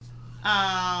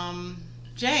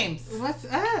James. What's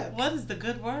up? What is the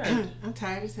good word? I'm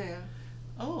tired as hell.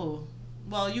 Oh,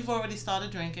 well, you've already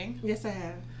started drinking. Yes, I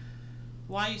have.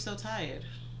 Why are you so tired?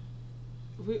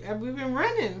 We've been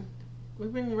running.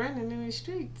 We've been running in the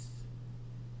streets.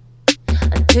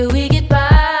 Until we get by,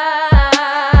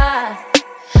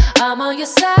 I'm on your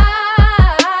side.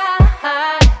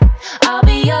 I'll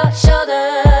be your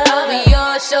shoulder. I'll be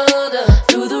your shoulder.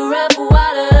 Through the rough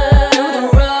water. Through the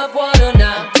rough water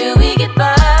now. Till we get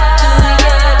by. Till we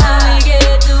get. I'll fuck you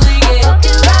right. Till we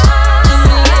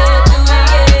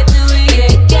get.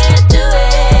 If you can't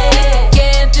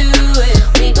do it.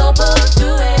 We gon' pull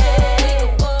through it. We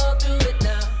gon' pull through it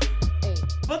now.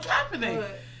 What's happening?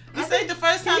 What? This ain't the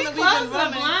first time that we've close been the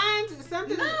running. blinds or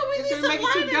something? No, we It's need gonna some make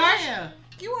light it too in dark. here.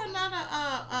 You are not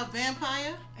a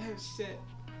vampire. Oh shit.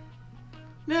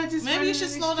 No, just Maybe you should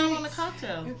running in slow the down on the streets.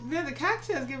 cocktail. Yeah, the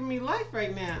cocktail's giving me life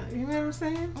right now. You know what I'm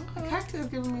saying? Okay. The cocktail's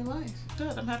giving me life.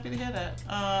 Good. I'm happy to hear that.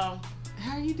 How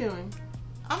are you doing?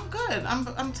 I'm good.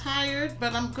 I'm tired,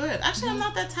 but I'm good. Actually, I'm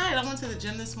not that tired. I went to the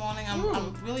gym this morning.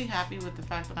 I'm really happy with the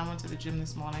fact that I went to the gym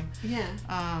this morning. Yeah.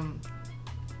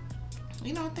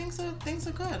 You know, things are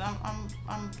good.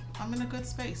 I'm in a good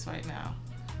space right now.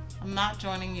 I'm not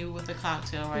joining you with a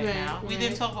cocktail right now. We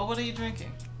didn't talk about what are you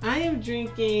drinking? I am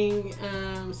drinking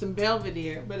some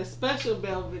Belvedere, but a special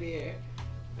Belvedere.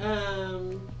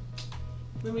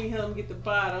 Let me help get the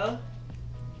bottle.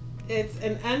 It's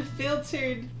an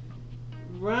unfiltered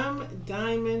rum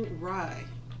diamond rye.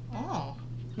 Oh.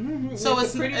 Mm-hmm. So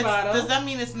it's a pretty bottle. Does that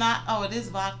mean it's not? Oh, it is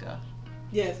vodka.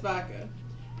 Yes, vodka.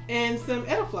 And some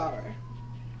elderflower.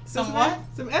 Some what?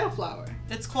 Some elderflower.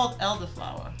 It's called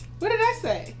elderflower. What did I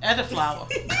say? Elderflower.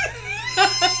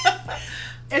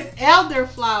 It's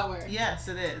elderflower. Yes,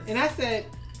 it is. And I said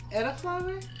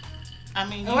elderflower? I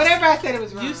mean, Or whatever I said, it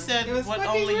was wrong. You said it was what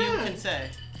fucking only wrong. you can say.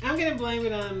 I'm going to blame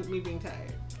it on me being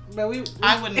tired. But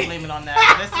I wouldn't blame it on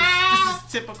that. This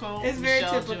is typical. It's very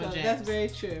Michelle typical. Jewel James. That's very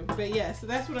true. But yeah, so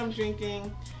that's what I'm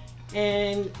drinking.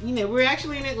 And, you know, we're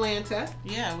actually in Atlanta.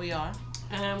 Yeah, we are.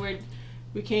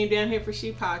 We came down here for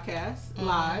She Podcast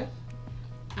live.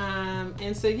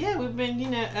 And so, yeah, we've been, you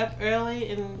know, up early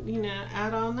and, you know,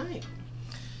 out all night.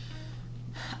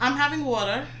 I'm having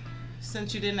water.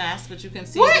 Since you didn't ask, but you can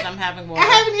see What? that I'm having water. I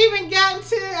haven't even gotten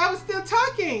to, I was still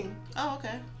talking. Oh,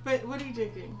 okay. But what are you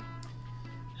drinking?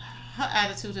 Her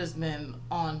attitude has been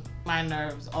on my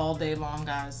nerves all day long,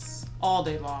 guys. All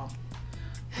day long.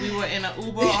 We were in an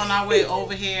Uber on our way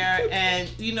over here, and,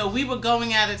 you know, we were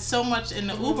going at it so much in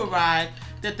the Uber ride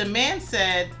that the man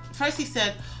said, first he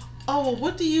said, oh, well,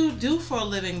 what do you do for a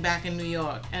living back in New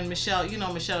York? And Michelle, you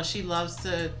know, Michelle, she loves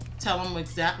to tell them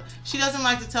exactly. She doesn't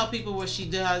like to tell people what she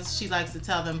does. She likes to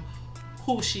tell them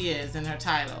who she is and her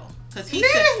title. Because he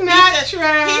said, He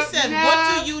said, no.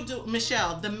 what do you do?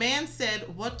 Michelle, the man said,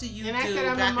 what do you And do I said,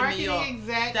 I'm a back in New marketing York?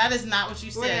 exec. That is not what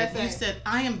you What did I said. say? You said,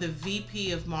 I am the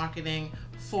VP of marketing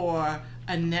for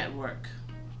a network.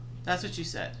 That's what you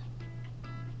said.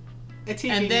 A TV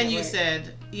And then network. you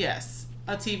said, yes,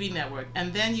 a TV network.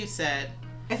 And then you said,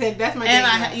 I said, that's my day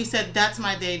and job. you said, that's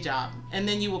my day job. And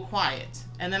then you were quiet.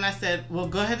 And then I said, well,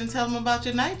 go ahead and tell them about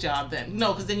your night job then.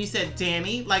 No, because then you said,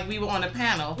 Danny, like we were on a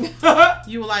panel.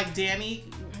 You were like, Danny,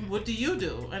 what do you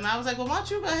do? And I was like, well, why don't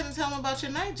you go ahead and tell them about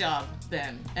your night job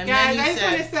then? And Guys, then I you just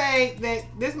want to said, say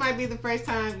that this might be the first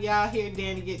time y'all hear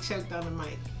Danny get choked on the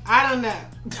mic. I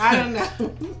don't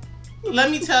know. let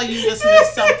me tell you listeners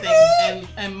something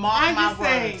and mark my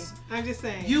words. I'm just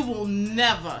saying. You will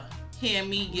never hear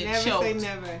me get Never choked say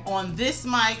never. on this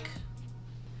mic.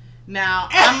 Now,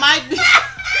 I might be...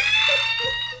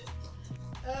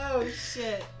 Oh,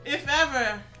 shit. If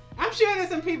ever... I'm sure there's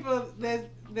some people that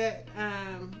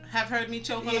have heard me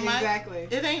choke on yeah, the mic. exactly.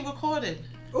 It ain't recorded.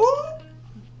 Ooh.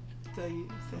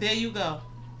 There you go.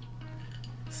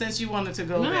 Since you wanted to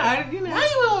go No, there. why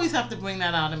you always have to bring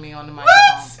that out of me on the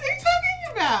microphone? What are you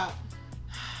talking about?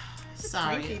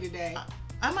 Sorry. Cranky today.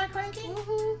 Am I cranky?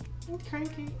 Mm-hmm. I'm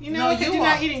cranky. You No, know, because you you're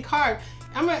are. not eating carbs.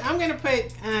 I'm gonna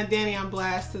put Danny on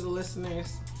blast to the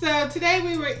listeners. So today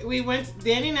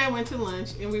Danny and I went to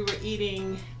lunch and we were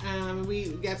eating. We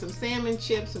got some salmon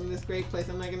chips from this great place.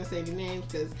 I'm not gonna say the names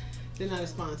because they're not a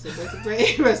sponsor, but it's a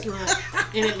great restaurant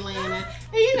in Atlanta.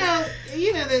 And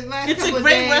you know the last It's couple a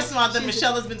great of days, restaurant that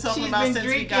Michelle has been talking about since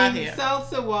we got here.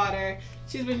 Salsa water.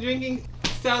 She's been drinking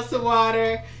salsa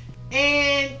water.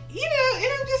 And, you know, and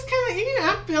I'm just kind of, you know,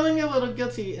 I'm feeling a little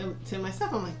guilty to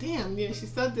myself. I'm like, damn, you know,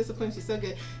 she's so disciplined. She's so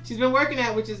good. She's been working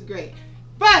out, which is great.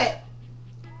 But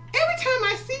every time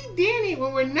I see Danny,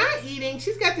 when we're not eating,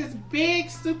 she's got this big,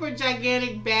 super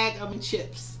gigantic bag of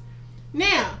chips.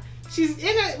 Now,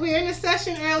 we're in a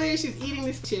session earlier. She's eating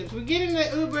these chips. We get in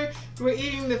the Uber. We're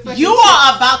eating the fucking You chips.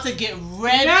 are about to get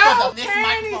red for this turn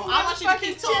microphone. these I want you to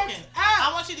keep motherfucking talking. chips up.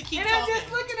 I want you to keep and talking. I'm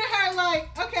just looking at her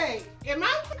like, okay, am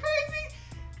I crazy?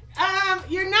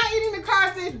 You're not eating the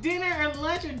carbs at dinner or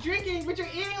lunch or drinking, but you're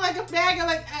eating like a bag of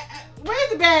like. Where's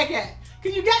the bag at?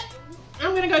 Cause you got.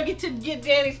 I'm gonna go get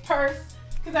Danny's purse.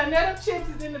 Cause I know them chips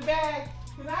is in the bag.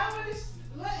 Cause I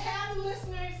want to have the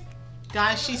listeners.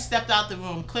 Guys, she stepped out the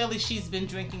room. Clearly, she's been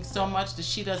drinking so much that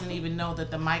she doesn't even know that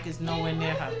the mic is nowhere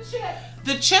near her.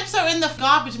 The chips are in the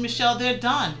garbage, Michelle. They're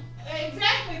done.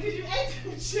 Exactly, because you ate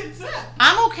them shits up.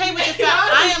 I'm okay with the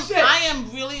fact. I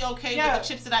am really okay with the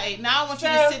chips that I ate. Now I want you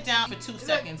to sit down for 2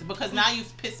 seconds because now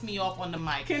you've pissed me off on the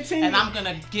mic. Continue. And I'm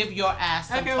gonna give your ass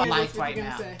some life right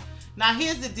now. Now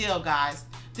here's the deal, guys.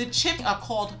 The chips are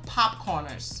called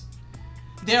popcorners.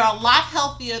 They're a lot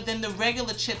healthier than the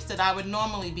regular chips that I would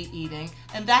normally be eating,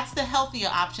 and that's the healthier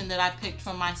option that I picked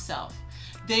for myself.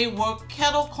 They were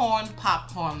kettle corn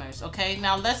popcorners, okay?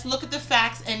 Now let's look at the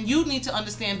facts, and you need to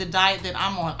understand the diet that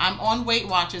I'm on. I'm on Weight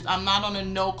Watchers. I'm not on a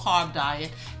no-carb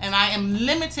diet, and I am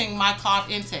limiting my carb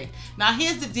intake. Now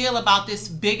here's the deal about this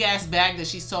big-ass bag that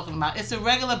she's talking about. It's a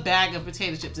regular bag of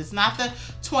potato chips. It's not the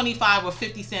 25 or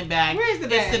 50 cent bag. Where's the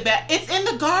bag? It's the bag. It's in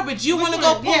the garbage. You want to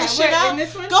one? go pull Yeah, the shit where, out? in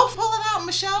this one? Go pull it out,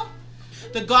 Michelle.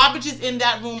 The garbage is in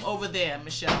that room over there,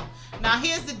 Michelle. Now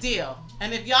here's the deal.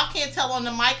 And if y'all can't tell on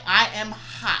the mic, I am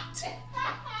hot.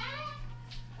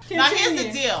 Now here's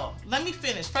the deal. Let me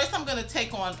finish. First I'm going to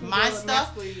take on my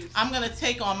stuff. I'm going to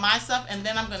take on my stuff, and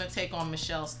then I'm going to take on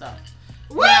Michelle's stuff.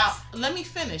 What? Now, let me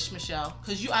finish, Michelle,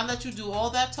 because I let you do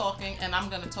all that talking, and I'm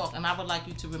going to talk, and I would like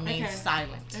you to remain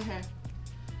silent. Okay.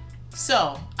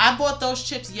 So, I bought those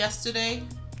chips yesterday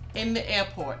in the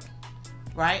airport,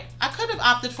 right? I could have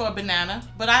opted for a banana,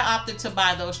 but I opted to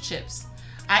buy those chips.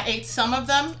 I ate some of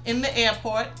them in the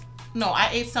airport. No, I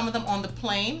ate some of them on the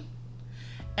plane.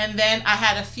 And then I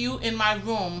had a few in my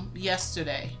room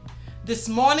yesterday. This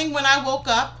morning when I woke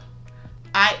up,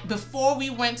 before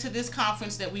we went to this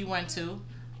conference that we went to,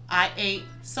 I ate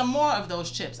some more of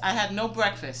those chips. I had no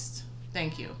breakfast.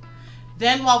 Thank you.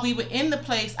 Then while we were in the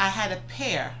place, I had a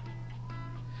pear.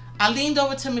 I leaned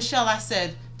over to Michelle. I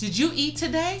said, "Did you eat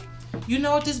today?" You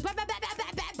know what this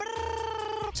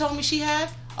told me she had?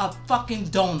 A fucking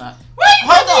donut.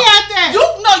 Hold on. You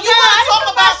want to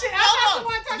talk about shit. Hold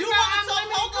on. You want to talk?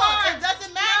 Hold on. It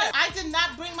doesn't matter. I did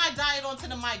not bring my diet onto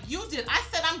the mic. You did. I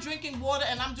said I'm drinking water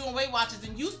and I'm doing Weight Watchers,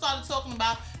 and you started talking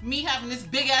about me having this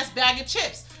big ass bag of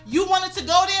chips. You wanted to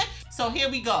go there, so here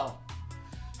we go.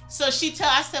 So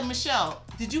I said, "Michelle,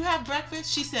 did you have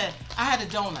breakfast?" She said, "I had a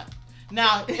donut."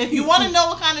 Now, if you want to know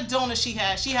what kind of donut she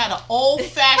had an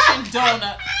old-fashioned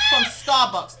donut from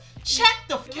Starbucks. Check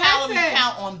the calorie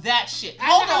count on that shit.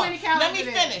 Hold on. Let me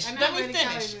finish.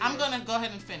 I'm going to go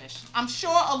ahead and finish. I'm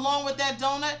sure along with that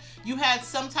donut, you had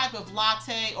some type of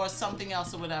latte or something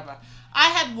else or whatever. I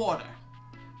had water.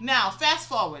 Now, fast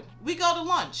forward. We go to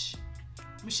lunch.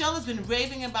 Michelle has been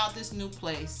raving about this new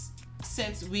place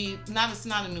since it's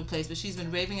not a new place, but she's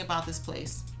been raving about this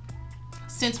place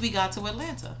since we got to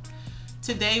Atlanta.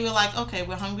 Today, we're like, okay,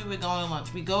 we're hungry. We're going to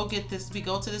lunch. We go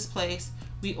to this place.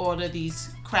 We order these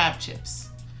crab chips.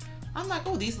 I'm like,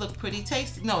 oh, these look pretty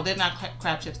tasty. No, they're not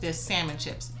crab chips. They're salmon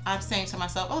chips. I'm saying to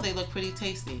myself, oh, they look pretty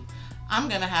tasty. I'm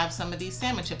going to have some of these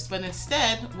salmon chips. But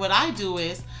instead, what I do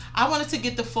is I wanted to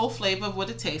get the full flavor of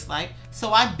what it tastes like.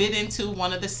 So I bit into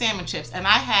one of the salmon chips. And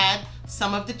I had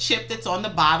some of the chip that's on the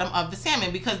bottom of the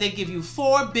salmon because they give you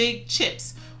 4 big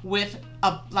chips with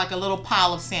a little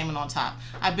pile of salmon on top.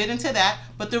 I bit into that.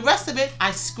 But the rest of it, I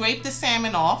scraped the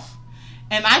salmon off.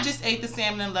 And I just ate the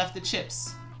salmon and left the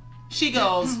chips. She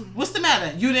goes, "What's the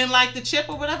matter? You didn't like the chip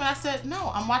or whatever?" And I said,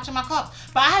 "No, I'm watching my carbs."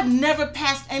 But I have never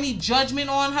passed any judgment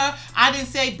on her. I didn't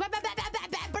say,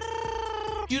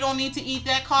 "You don't need to eat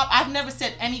that carb." I've never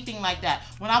said anything like that.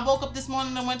 When I woke up this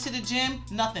morning and went to the gym,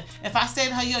 nothing. If I say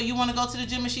to her, "Yo, you want to go to the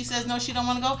gym?" and she says no, she don't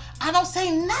want to go, I don't say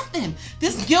nothing.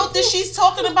 This guilt that she's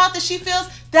talking about that she feels,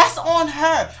 that's on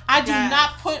her. I do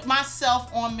not put myself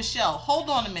on Michelle. Hold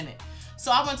on a minute.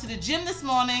 So I went to the gym this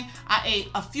morning. I ate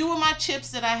a few of my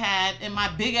chips that I had in my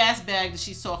big ass bag that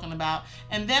she's talking about.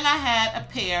 And then I had a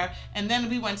pear. And then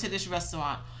we went to this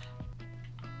restaurant.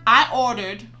 I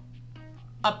ordered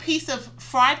a piece of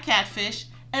fried catfish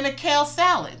and a kale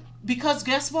salad. Because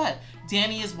guess what?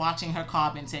 Danny is watching her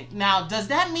carb intake. Now, does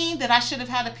that mean that I should have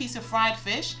had a piece of fried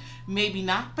fish? Maybe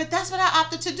not, but that's what I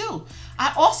opted to do.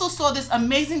 I also saw this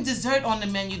amazing dessert on the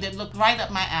menu that looked right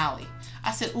up my alley.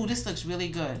 I said, "Ooh, this looks really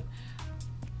good."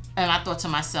 And I thought to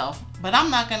myself, but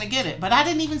I'm not going to get it. But I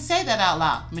didn't even say that out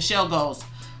loud. Michelle goes,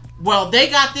 Well, they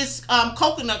got this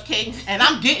coconut cake, and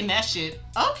I'm getting that shit.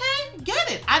 Okay,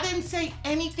 get it. I didn't say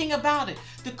anything about it.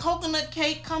 The coconut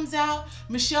cake comes out.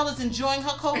 Michelle is enjoying her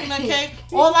coconut cake.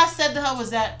 All I said to her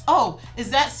was that, oh, is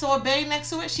that sorbet next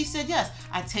to it? She said yes.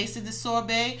 I tasted the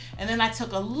sorbet, and then I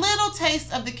took a little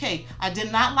taste of the cake. I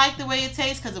did not like the way it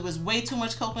tastes because it was way too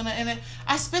much coconut in it.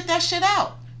 I spit that shit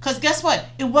out. Because guess what?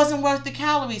 It wasn't worth the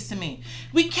calories to me.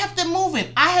 We kept it moving.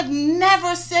 I have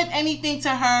never said anything to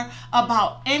her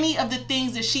about any of the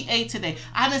things that she ate today.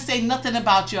 I didn't say nothing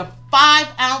about your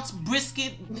 5-ounce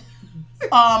brisket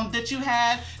that you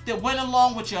had that went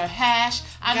along with your hash.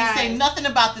 I didn't say nothing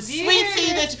about the sweet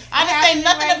tea that I didn't say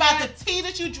nothing about the tea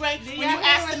that you drank when you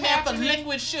asked the man for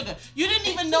liquid sugar. You didn't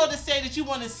even know to say that you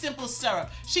wanted simple syrup.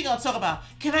 She gonna talk about,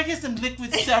 can I get some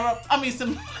liquid syrup? I mean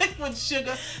some liquid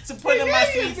sugar to put in my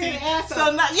sweet tea.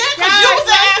 So not, yeah, because you was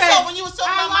an asshole when you was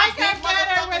talking about my big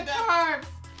motherfucking carbs.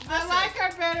 I like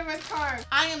her better with carbs.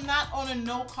 I am not on a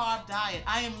no carb diet.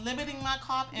 I am limiting my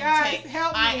carb intake. Guys,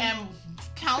 help me. I am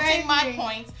counting my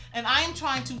points, and I am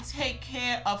trying to take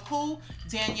care of who?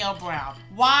 Danielle Brown.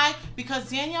 Why?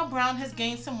 Because Danielle Brown has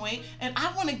gained some weight, and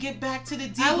I want to get back to the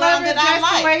D Brown that I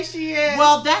like. The way she is.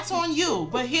 Well, that's on you.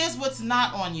 But here's what's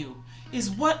not on you.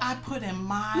 Is what I put in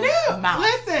my mouth.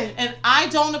 Listen. And I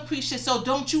don't appreciate, so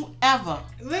don't you ever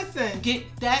get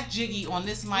that jiggy on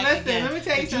this mic again. Listen, let me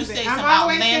tell you something. You say I'm some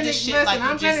always outlandish shit like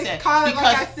you just said. Call it because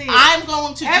like I see it. I'm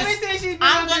going to Ever just, since she's been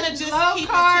I'm on gonna this just low keep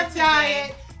carb it to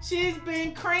diet, she's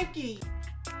been cranky.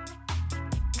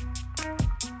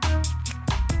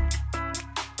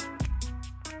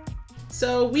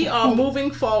 So we are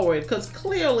moving forward because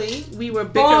clearly we were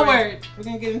bickering. Forward. We're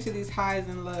going to get into these highs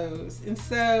and lows. And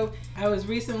so I was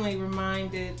recently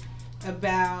reminded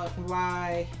about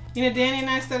why, Danny and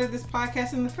I started this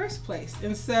podcast in the first place.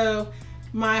 And so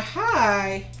my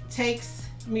high takes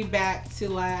me back to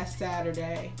last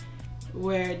Saturday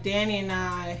where Danny and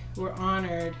I were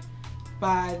honored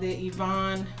by the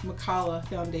Yvonne McCullough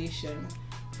Foundation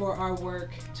for our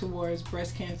work towards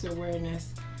breast cancer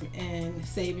awareness and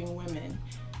saving women.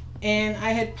 And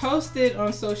I had posted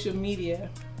on social media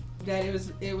that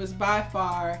it was by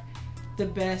far the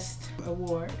best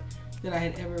award that I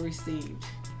had ever received.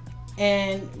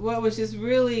 And what was just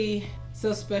really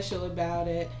so special about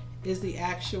it is the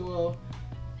actual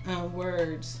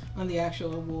words on the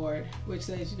actual award, which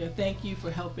says, thank you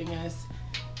for helping us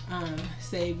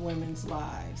save women's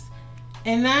lives.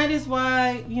 And that is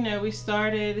why, we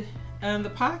started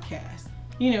the podcast.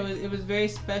 It was very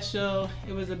special.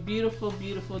 It was a beautiful,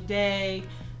 beautiful day.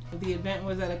 The event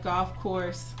was at a golf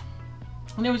course,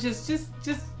 and it was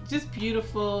just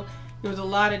beautiful. There was a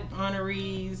lot of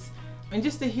honorees, and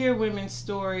just to hear women's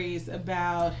stories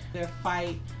about their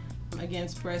fight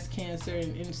against breast cancer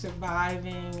and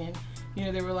surviving,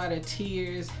 and there were a lot of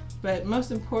tears, but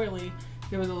most importantly,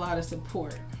 there was a lot of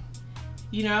support.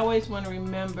 I always want to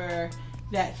remember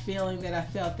that feeling that I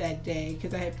felt that day,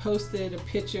 because I had posted a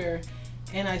picture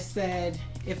and I said,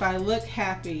 if I look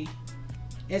happy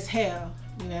as hell,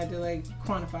 I had to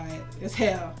quantify it as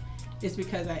hell, it's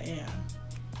because I am.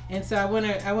 And so I want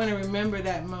to remember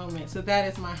that moment. So that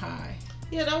is my high.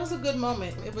 Yeah, that was a good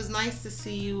moment. It was nice to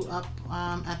see you up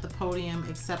at the podium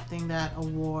accepting that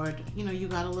award. You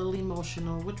got a little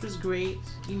emotional, which was great.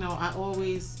 I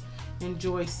always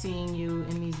enjoy seeing you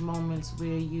in these moments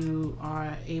where you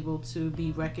are able to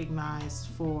be recognized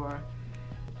for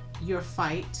your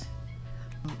fight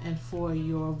and for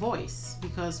your voice,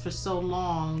 because for so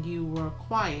long you were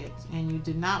quiet and you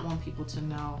did not want people to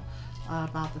know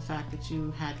about the fact that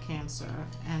you had cancer.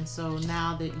 And so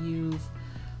now that you've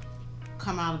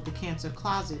come out of the cancer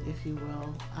closet, if you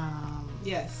will,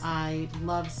 yes, I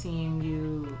love seeing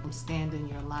you stand in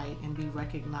your light and be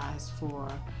recognized for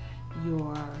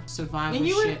your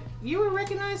survivorship. And you were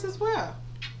recognized as well.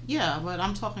 Yeah, but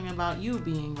I'm talking about you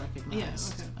being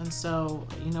recognized. Yeah, okay. And so,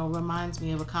 reminds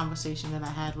me of a conversation that I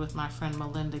had with my friend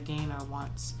Melinda Gaynor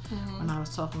once, when I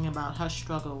was talking about her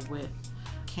struggle with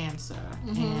cancer.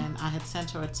 And I had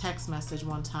sent her a text message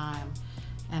one time,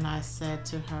 and I said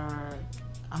to her,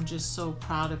 I'm just so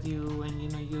proud of you, and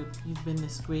you've been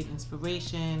this great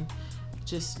inspiration,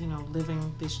 just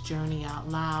living this journey out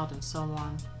loud and so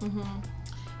on.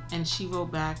 And she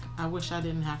wrote back, I wish I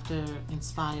didn't have to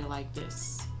inspire like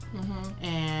this.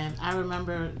 And I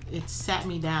remember it sat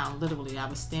me down, literally. I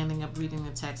was standing up reading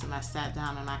the text, and I sat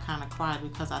down and I kind of cried,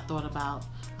 because I thought about,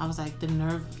 I was like, the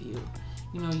nerve of you.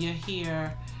 You're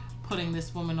here putting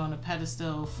this woman on a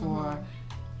pedestal for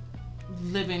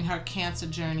living her cancer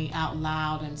journey out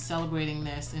loud and celebrating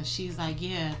this. And she's like,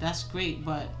 yeah, that's great,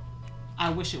 but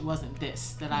I wish it wasn't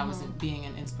this that I was being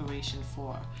an inspiration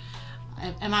for.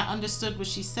 and I understood what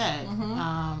she said.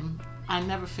 I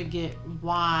never forget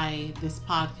why this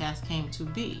podcast came to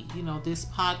be. You know, this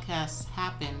podcast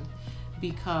happened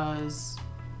because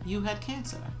you had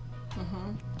cancer.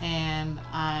 And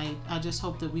I just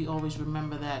hope that we always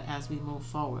remember that as we move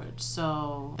forward.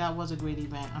 So that was a great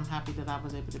event. I'm happy that I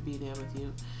was able to be there with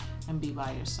you and be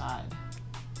by your side.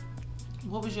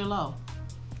 What was your low?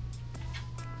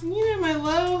 You know, my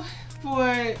low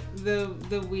for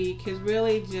the week has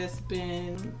really just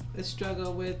been a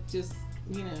struggle with just,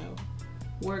 you know,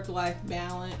 work-life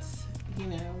balance. You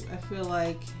know, I feel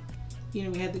like, you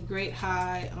know, we had the great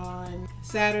high on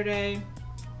Saturday,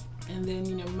 and then,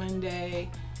 you know, Monday,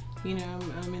 you know,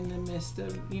 I'm in the midst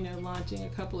of, you know, launching a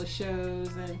couple of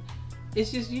shows, and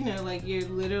it's just, you know, like you're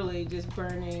literally just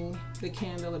burning the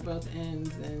candle at both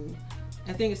ends, and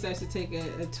I think it starts to take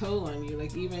a toll on you.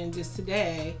 Like even just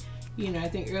today, you know, I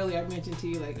think earlier I mentioned to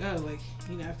you, like, oh, like,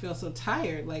 you know, I feel so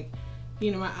tired. Like,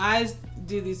 you know, my eyes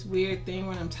do this weird thing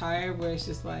when I'm tired where it's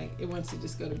just like, it wants to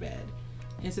just go to bed.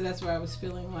 And so that's where I was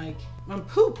feeling like I'm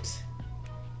pooped.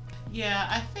 Yeah,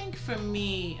 I think for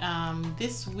me,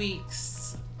 this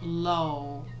week's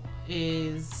low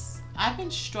is I've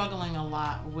been struggling a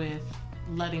lot with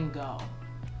letting go.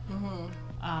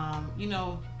 You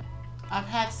know, I've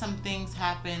had some things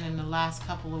happen in the last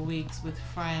couple of weeks with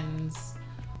friends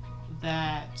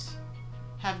that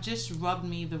have just rubbed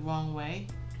me the wrong way.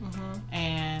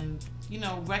 And, you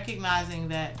know, recognizing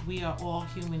that we are all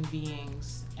human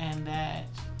beings and that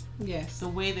the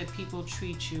way that people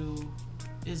treat you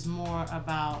is more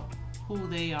about who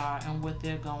they are and what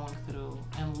they're going through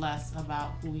and less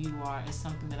about who you are is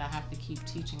something that I have to keep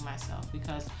teaching myself,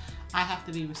 because I have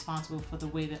to be responsible for the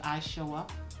way that I show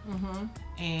up.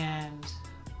 And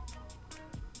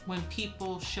when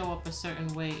people show up a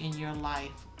certain way in your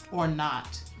life or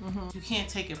not, you can't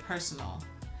take it personal.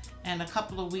 And a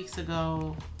couple of weeks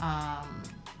ago,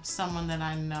 someone that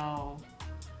I know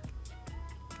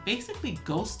basically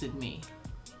ghosted me.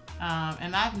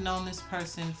 And I've known this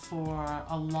person for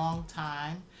a long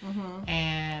time,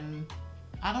 and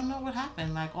I don't know what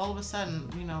happened. Like all of a sudden,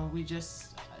 you know,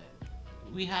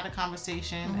 we had a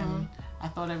conversation, and I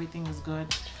thought everything was good.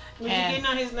 Were you getting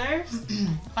on his nerves?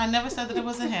 I never said that it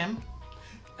was a him.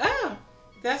 Oh,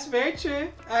 that's very true.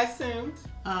 I assumed.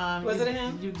 Was it a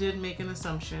him? You did make an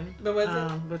assumption, but was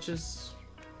it? Which is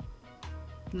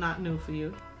not new for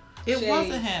you. It Shade. was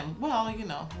a him. Well, you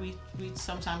know, we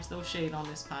sometimes throw shade on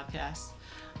this podcast.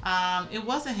 It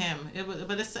was a him.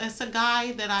 But it's a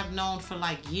guy that I've known for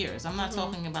like years. I'm not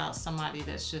talking about somebody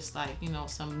that's just like, you know,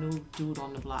 some new dude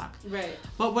on the block. Right.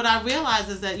 But what I realized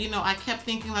is that, you know, I kept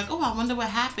thinking like, oh, I wonder what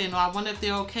happened, or I wonder if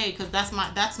they're okay, because that's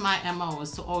my MO,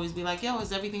 is to always be like, yo,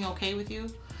 is everything okay with you?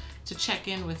 To check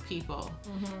in with people.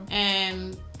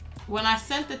 And when I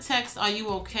sent the text, are you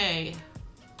okay?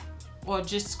 Or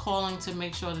just calling to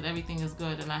make sure that everything is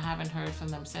good, and I haven't heard from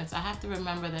them since. I have to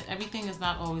remember that everything is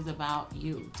not always about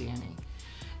you, Danny.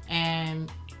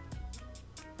 And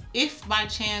if by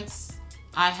chance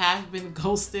I have been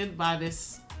ghosted by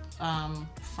this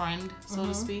friend, so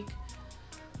to speak,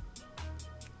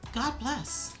 God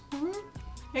bless.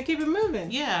 Yeah, keep it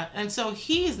moving. Yeah, and so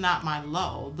he is not my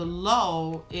low. The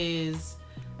low is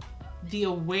the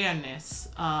awareness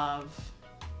of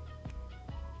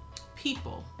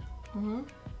people.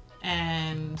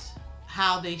 And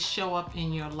how they show up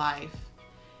in your life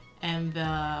and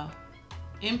the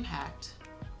impact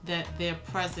that their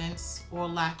presence or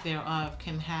lack thereof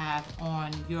can have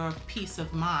on your peace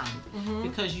of mind,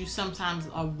 because you sometimes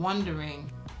are wondering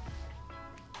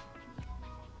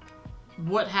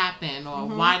what happened, or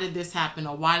why did this happen,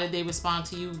 or why did they respond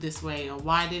to you this way, or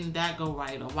why didn't that go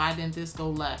right, or why didn't this go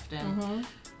left. And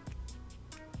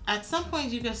at some point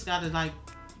you just gotta like,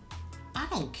 I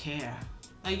don't care.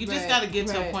 Like you just got to get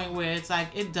to a point where it's like,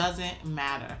 it doesn't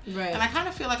matter. Right. And I kind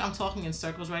of feel like I'm talking in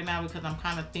circles right now, because I'm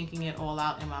kind of thinking it all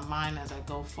out in my mind as I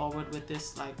go forward with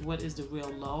this, like what is the real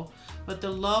low? But the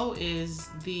low is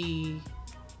the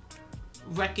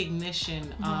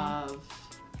recognition of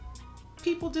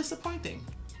people disappointing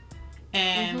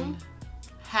and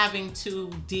having to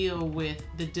deal with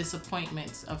the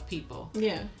disappointments of people.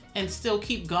 Yeah. And still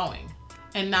keep going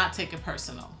and not take it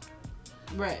personal.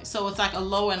 Right. So it's like a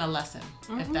low and a lesson,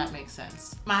 if that makes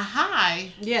sense. My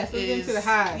high Yes, let's get into the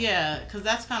high. Yeah, because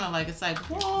that's kind of like, it's like,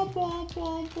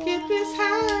 Get this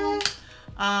high.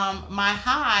 my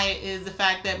high is the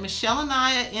fact that Michelle and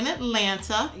I are in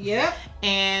Atlanta. Yep.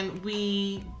 And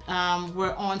we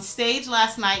were on stage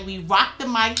last night. We rocked the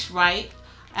mics right.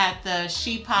 at the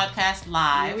She Podcast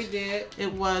Live. Yeah, we did.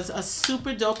 It was a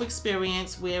super dope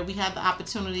experience where we had the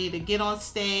opportunity to get on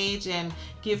stage and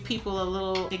give people a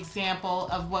little example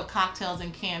of what Cocktails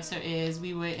and Cancer is.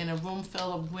 We were in a room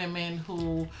full of women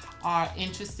who are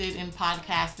interested in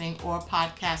podcasting or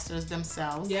podcasters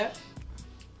themselves. Yep.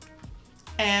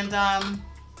 And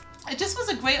it just was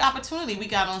a great opportunity. We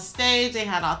got on stage. They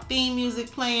had our theme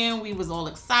music playing. We was all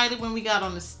excited when we got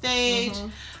on the stage.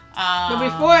 But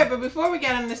before we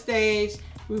got on the stage,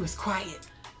 we was quiet.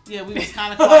 Yeah, we was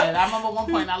kind of quiet. I remember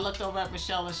one point I looked over at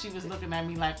Michelle and she was looking at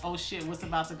me like, oh shit, what's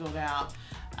about to go down?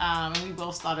 And we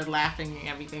both started laughing and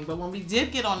everything. But when we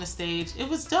did get on the stage, it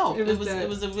was dope. It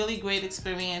was a really great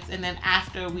experience. And then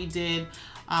after we did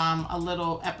a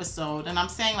little episode, and I'm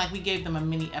saying like we gave them a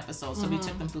mini episode. So we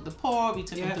took them through the pour, we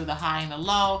took them through the high and the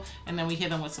low, and then we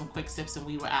hit them with some quick sips and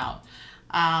we were out.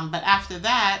 But after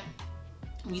that,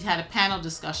 we had a panel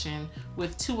discussion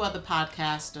with two other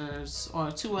podcasters,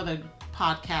 or two other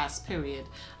podcasts, period.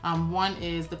 One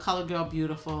is The Color Girl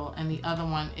Beautiful, and the other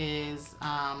one is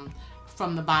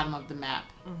From the Bottom of the Map.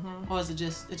 Or is it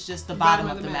it's just the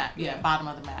bottom of the map? Yeah, bottom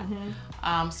of the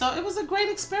map. So it was a great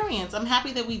experience. I'm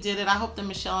happy that we did it. I hope that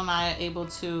Michelle and I are able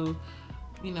to,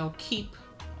 keep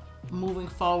moving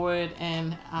forward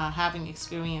and having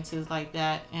experiences like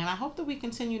that, and I hope that we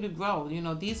continue to grow.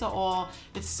 These are all,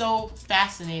 it's so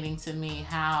fascinating to me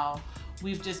how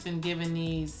we've just been given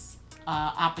these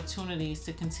opportunities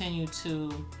to continue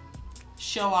to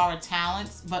show our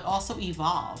talents but also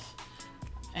evolve,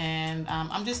 and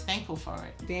I'm just thankful for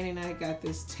it. Danny and I got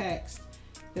this text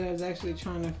that I was actually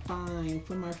trying to find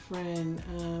from our friend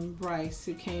Bryce,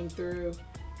 who came through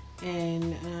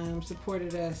and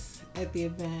supported us at the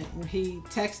event. And he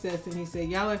texted us and he said,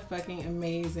 y'all are fucking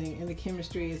amazing and the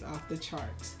chemistry is off the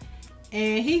charts.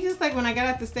 And he just like, when I got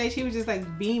off the stage, he was just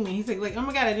like beaming. He's like, oh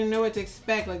my God, I didn't know what to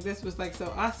expect. Like, this was like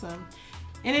so awesome.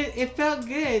 And it felt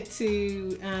good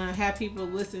to have people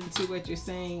listen to what you're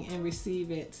saying and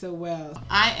receive it so well.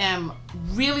 I am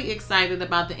really excited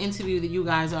about the interview that you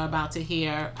guys are about to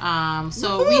hear.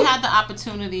 So we had the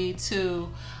opportunity to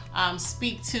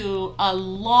speak to a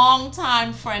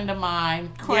longtime friend of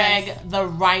mine, Craig the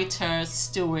Writer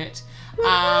Stewart,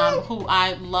 who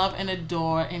I love and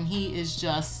adore, and he is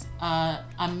just an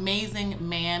amazing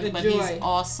man, but he's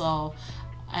also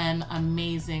an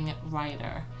amazing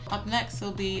writer. Up next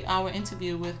will be our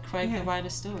interview with Craig the Writer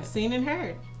Stewart. Seen and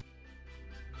heard.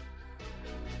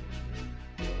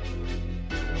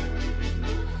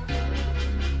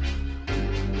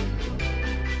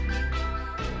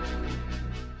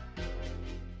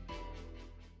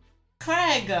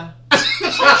 Craig. That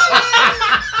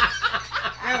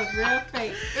was real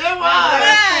fake. It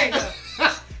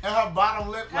was. And her bottom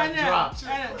lip dropped.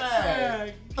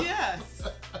 Yes.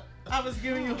 I was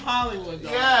giving you Hollywood,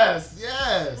 though. Yes.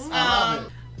 I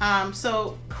love it.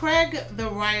 So Craig the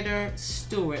Writer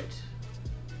Stewart,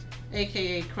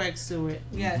 aka Craig Stewart.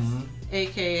 Yes.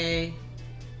 AKA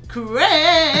Craig.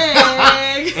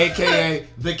 AKA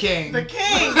the King. The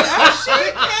King. Oh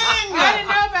shit, King. I didn't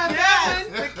know about that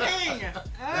one. The King.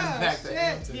 That's back to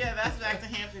Hampton. Yeah, that's back to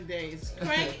Hampton days.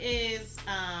 Craig is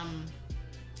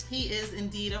he is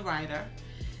indeed a writer.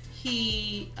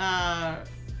 He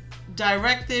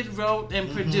directed, wrote, and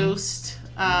produced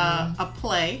a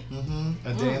play.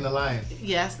 A Day in the Life.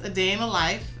 Yes, A Day in the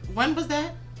Life. When was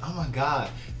that? Oh my God.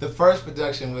 The first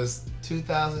production was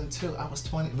 2002. I was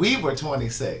 20. We were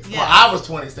 26. Yes. Well, I was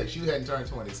 26. You hadn't turned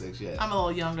 26 yet. I'm a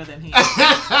little younger than he.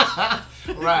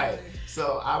 Right.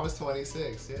 So I was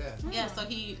 26. Yeah. Yeah. So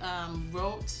he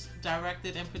wrote,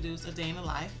 directed, and produced A Day in the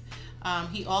Life.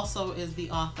 He also is the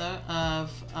author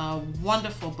of a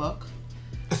wonderful book.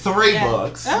 3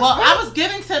 books. Well, I was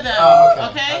getting to them. Oh,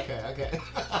 okay.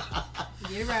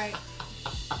 You're right.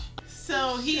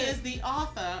 So he is the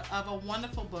author of a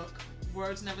wonderful book,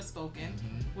 Words Never Spoken,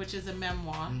 which is a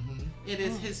memoir. It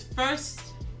is his first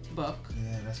book.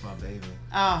 Yeah, that's my baby.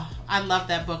 Oh, I love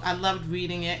that book. I loved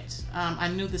reading it. I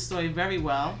knew the story very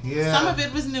well. Yeah. Some of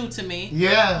it was new to me.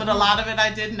 Yeah. But a lot of it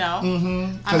I did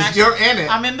know. Because you're in it.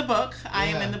 I'm in the book. I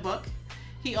am in the book.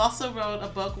 He also wrote a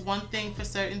book, One Thing for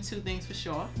Certain, Two Things for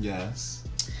Sure. Yes.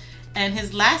 And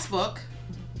his last book,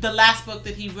 the last book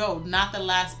that he wrote, not the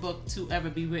last book to ever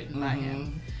be written by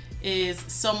him, is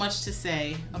So Much to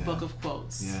Say, a book of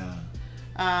quotes.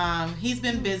 Yeah. He's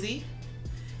been busy.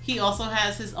 He also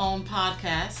has his own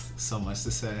podcast. So much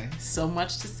to say. So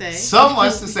much to say. So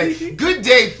much to say. Good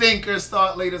day, thinkers,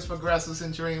 thought leaders, progressives,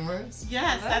 and dreamers.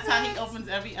 Yes, that's how he opens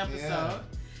every episode.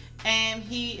 And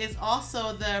he is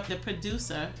also the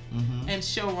producer Mm-hmm. and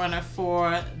showrunner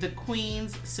for the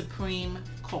Queen's Supreme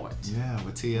Court. Yeah,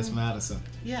 with T.S. Madison.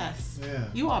 Yes. Yeah.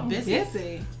 You are busy.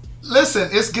 Busy. Listen,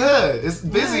 it's good. It's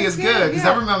busy. Yeah, It's it's good good, because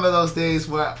yeah. I remember those days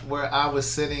where I was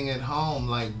sitting at home,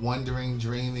 like wondering,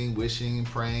 dreaming, wishing, and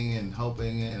praying, and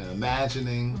hoping, and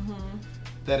imagining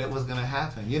that it was gonna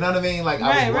happen. You know what I mean? Like I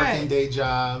was Right, working right. day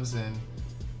jobs and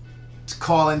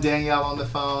calling Danielle on the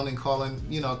phone and calling,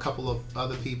 a couple of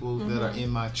other people that are in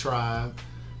my tribe.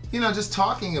 Just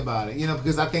talking about it.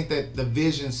 Because I think that the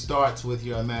vision starts with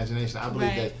your imagination. I believe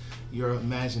Right. that your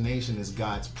imagination is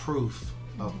God's proof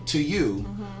to you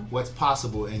what's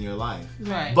possible in your life.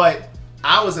 Right. But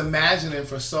I was imagining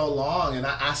for so long, and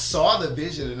I saw the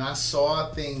vision, and I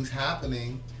saw things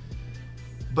happening,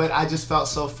 but I just felt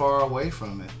so far away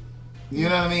from it. You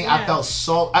know what I mean? I Yeah. felt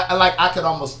so, I could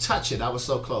almost touch it. I was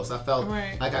so close. I felt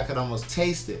Right. like I could almost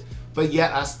taste it, but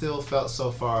yet I still felt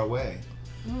so far away.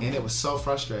 And it was so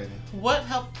frustrating. What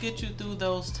helped get you through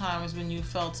those times when you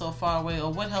felt so far away,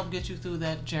 or what helped get you through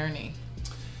that journey?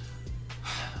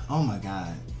 Oh my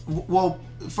God. Well,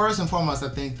 first and foremost, I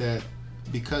think that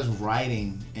because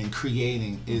writing and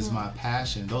creating is my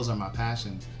passion, those are my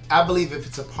passions. I believe if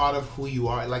it's a part of who you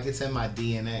are, like it's in my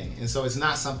DNA. And so it's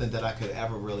not something that I could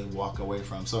ever really walk away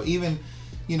from. So even,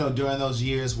 during those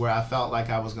years where I felt like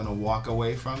I was going to walk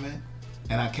away from it,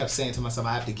 and I kept saying to myself,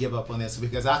 I have to give up on this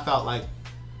because I felt like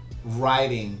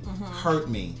writing hurt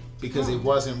me because it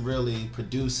wasn't really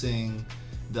producing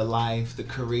the life, the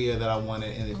career that I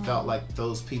wanted, and it felt like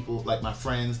those people, like my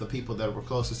friends, the people that were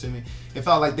closest to me, it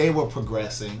felt like they were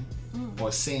progressing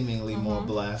or seemingly more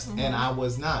blessed, and I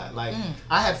was not. Like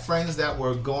I had friends that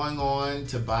were going on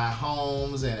to buy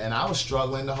homes, and I was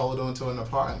struggling to hold on to an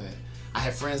apartment. I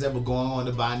had friends that were going on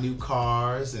to buy new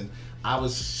cars, and I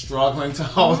was struggling to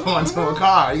hold on to a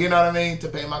car, you know what I mean, to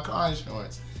pay my car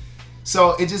insurance.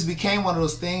 So it just became one of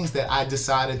those things that I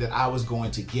decided that I was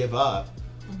going to give up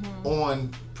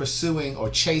on pursuing or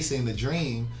chasing the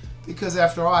dream, because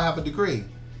after all, I have a degree,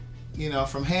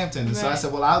 from Hampton. And so I Right.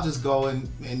 said, well, I'll just go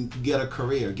and get a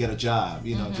career, get a job,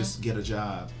 just get a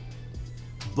job.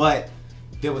 But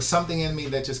there was something in me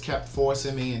that just kept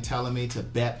forcing me and telling me to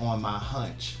bet on my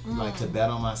hunch, like to bet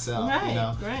on myself,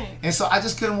 Right. And so I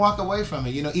just couldn't walk away from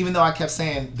it, even though I kept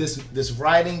saying this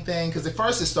writing thing, because at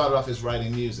first it started off as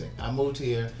writing music. I moved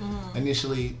here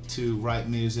initially to write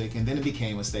music, and then it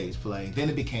became a stage play. Then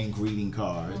it became greeting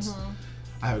cards.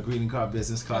 I have a greeting card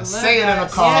business called love Say It in a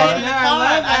that. Card. Say it in a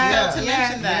card. I failed to Yeah.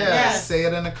 mention that. Yeah, Yes.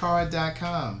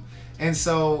 sayitincard.com. And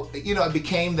so, it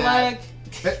became that.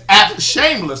 Plug.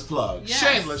 Shameless plug. Yes.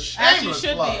 Shameless As you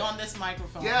should plug. be on this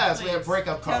microphone. Yes, we have please.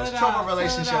 breakup Tell cards, it trouble all, tell it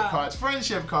relationship all. cards,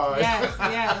 friendship cards. Yes,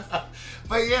 yes.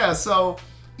 But yeah, so,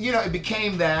 it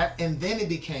became that, and then it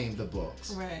became the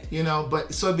books. Right.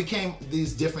 But so it became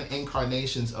these different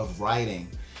incarnations of writing.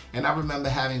 And I remember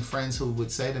having friends who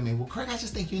would say to me, well, Craig, I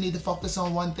just think you need to focus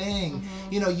on one thing.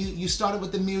 You started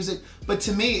with the music, but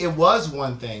to me, it was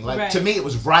one thing. Like, Right. to me, it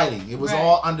was writing. It was Right.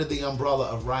 all under the umbrella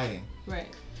of writing. Right.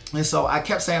 And so I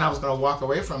kept saying I was going to walk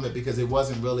away from it because it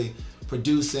wasn't really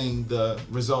producing the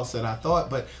results that I thought.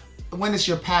 But when it's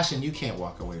your passion, you can't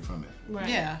walk away from it. Right.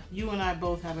 Yeah, you and I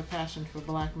both have a passion for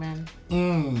black men.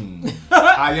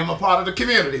 I am a part of the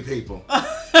community, people.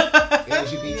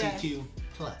 LGBTQ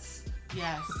plus.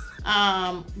 Yes.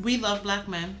 We love black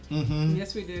men.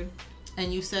 Yes, we do.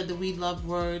 And you said that we love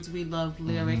words, we love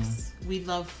lyrics, we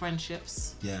love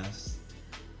friendships. Yes.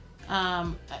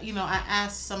 I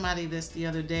asked somebody this the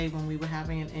other day when we were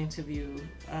having an interview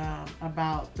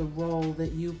about the role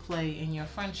that you play in your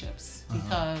friendships.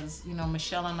 Because,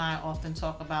 Michelle and I often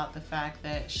talk about the fact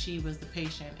that she was the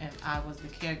patient and I was the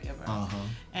caregiver.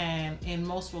 And in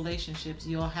most relationships,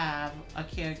 you'll have a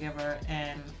caregiver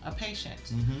and a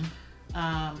patient.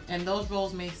 And those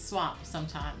roles may swap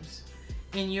sometimes.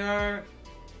 In your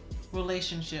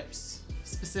relationships,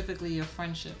 specifically your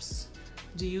friendships,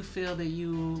 do you feel that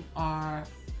you are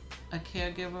a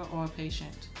caregiver or a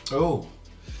patient? Oh,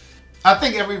 I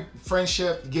think every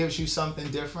friendship gives you something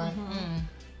different.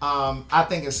 I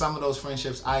think in some of those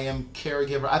friendships, I am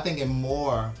caregiver. I think in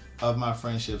more of my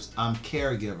friendships, I'm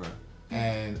caregiver.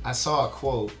 And I saw a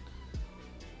quote,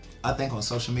 I think on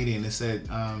social media, and it said,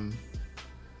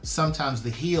 sometimes the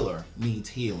healer needs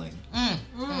healing.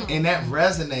 And that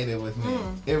resonated with me.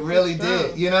 It really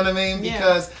did. You know what I mean? Yeah.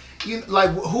 Because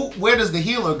where does the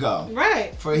healer go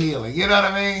Right. for healing? You know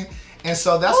what I mean? And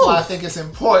so that's why I think it's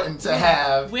important to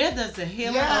have. Where does the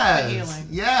healer go for healing?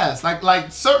 Yes.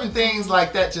 Like certain things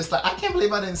like that, just like, I can't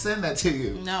believe I didn't send that to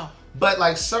you. No. But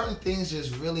like certain things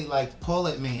just really like pull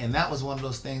at me. And that was one of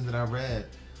those things that I read.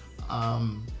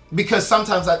 because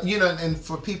sometimes and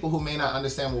for people who may not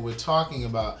understand what we're talking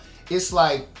about, it's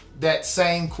like that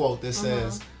same quote that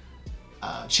says,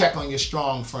 check on your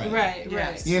strong friend. Right.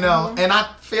 Yes. You know, and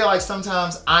I feel like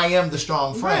sometimes I am the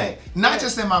strong friend. Right. Not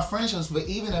just in my friendships, but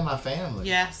even in my family.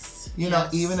 Yes. You know,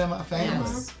 even in my family.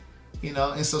 Yes. You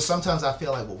know, and so sometimes I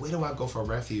feel like, well, where do I go for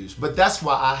refuge? But that's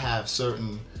why I have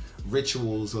certain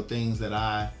rituals or things that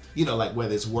I, like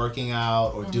whether it's working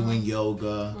out or doing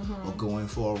yoga or going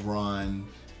for a run.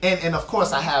 And of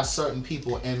course, I have certain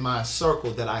people in my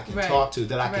circle that I can talk to,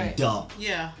 that I can dump.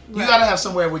 Yeah. You gotta have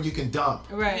somewhere where you can dump.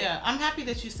 Right. Yeah. I'm happy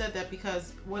that you said that,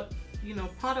 because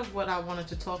part of what I wanted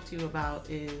to talk to you about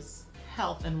is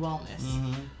health and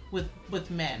wellness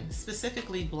with men,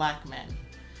 specifically Black men.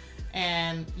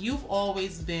 And you've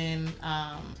always been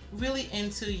really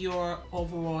into your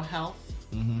overall health.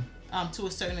 To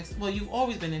a certain extent. Well, you've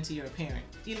always been into your appearance.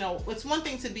 It's one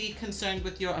thing to be concerned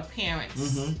with your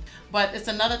appearance, but it's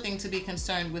another thing to be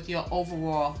concerned with your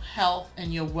overall health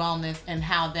and your wellness and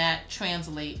how that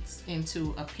translates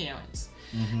into appearance.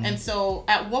 And so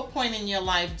at what point in your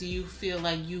life do you feel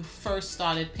like you first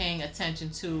started paying attention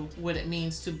to what it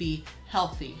means to be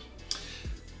healthy?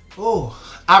 Oh,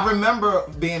 I remember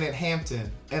being at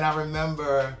Hampton, and I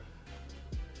remember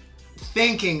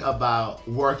thinking about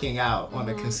working out on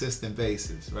a consistent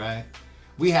basis, right?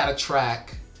 We had a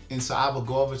track, and so I would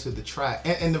go over to the track.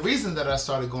 And the reason that I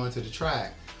started going to the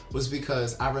track was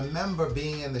because I remember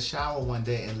being in the shower one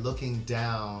day and looking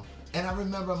down, and I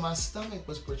remember my stomach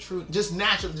was protruding, just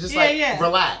natural,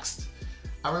 relaxed.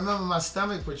 I remember my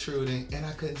stomach protruding, and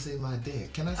I couldn't see my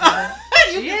dick. Can I say that?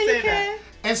 You can say that.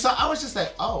 And so I was just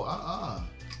like,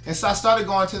 And so I started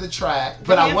going to the track,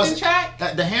 but I wasn't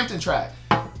the Hampton track.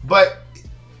 But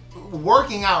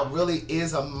working out really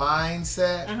is a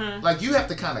mindset. Like you have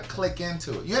to kind of click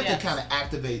into it. You have to kind of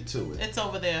activate to it. It's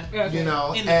over there. You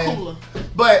know, in the cooler.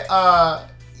 But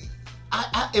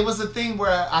it was a thing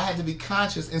where I had to be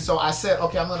conscious, and so I said,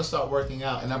 okay, I'm going to start working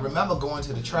out. And I remember going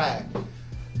to the track,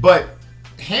 but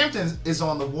Hampton is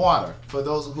on the water, for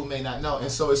those who may not know.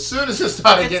 And so as soon as it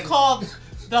started It's called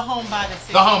the Home by the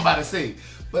Sea. The Home by the Sea.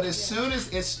 But as soon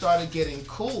as it started getting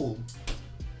cool,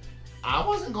 I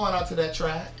wasn't going out to that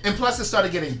track. And plus it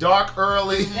started getting dark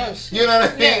early. You know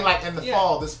what I mean? Like in the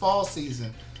fall, this fall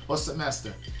season or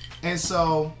semester. And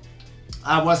so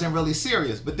I wasn't really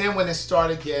serious. But then when it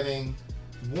started getting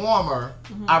warmer,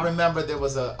 I remember there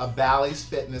was a Bally's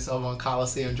Fitness over on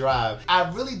Coliseum Drive. I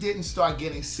really didn't start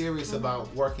getting serious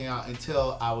about working out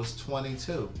until I was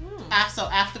 22. So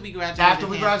after we graduated. After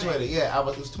we graduated, I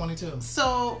was 22.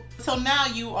 So now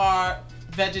you are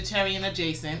vegetarian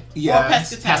adjacent or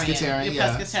Yes, pescatarian. pescatarian, You're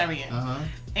yes. pescatarian.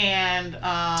 And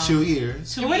 2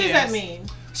 years. And what does that mean?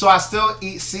 So I still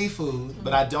eat seafood,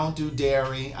 but I don't do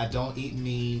dairy. I don't eat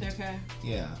meat. Okay.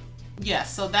 Yeah.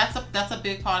 Yes, so that's a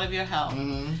big part of your health,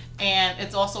 and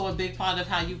it's also a big part of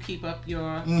how you keep up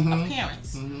your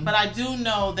appearance. But I do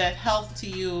know that health to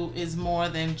you is more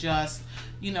than just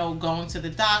going to the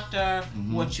doctor,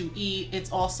 what you eat.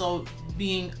 It's also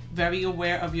being very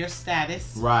aware of your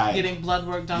status, right? Getting blood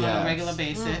work done on a regular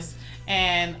basis,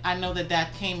 and I know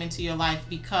that came into your life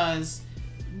because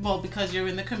you're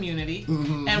in the community,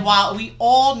 and while we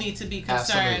all need to be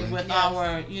concerned with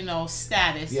our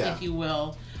status, if you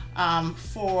will.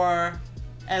 For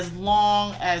as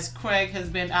long as Craig has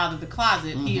been out of the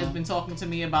closet, he has been talking to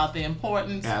me about the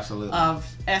importance of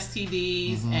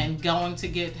STDs and going to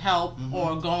get help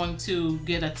or going to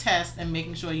get a test and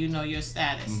making sure you know your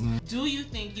status. Do you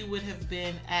think you would have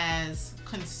been as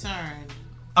concerned?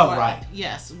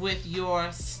 Yes, with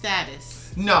your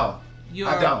status? No,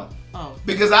 I don't. Oh.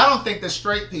 Because I don't think that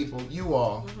straight people, you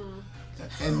all,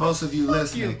 and most of you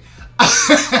listening,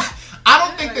 I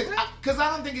don't think that, because I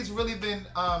don't think it's really been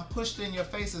pushed in your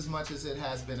face as much as it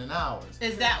has been in ours.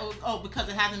 Is that, because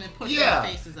it hasn't been pushed in your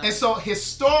faces? And so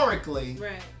historically,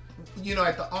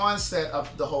 at the onset of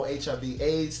the whole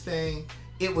HIV/AIDS thing,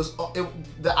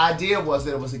 the idea was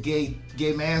that it was a gay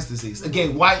man's disease, a gay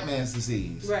white man's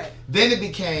disease. Right. Then it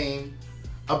became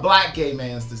a black gay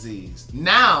man's disease.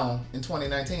 Now, in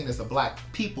 2019, it's a black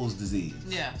people's disease.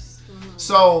 Yes.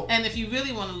 So, and if you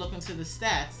really want to look into the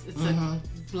stats, it's a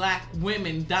black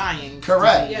women dying.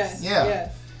 Correct. Disease.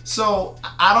 Yes. So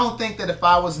I don't think that if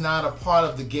I was not a part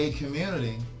of the gay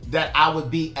community, that I would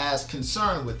be as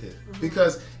concerned with it.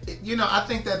 Because, I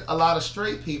think that a lot of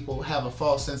straight people have a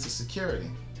false sense of security.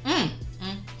 I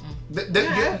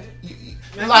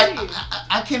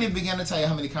can't even begin to tell you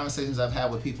how many conversations I've had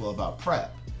with people about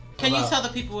PrEP. Can you tell the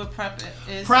people what PrEP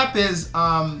is? PrEP is,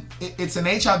 it's an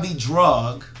HIV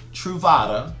drug,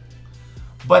 Truvada,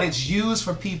 but it's used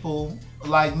for people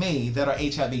like me that are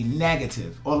HIV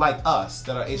negative, or like us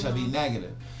that are HIV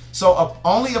negative. So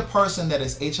only a person that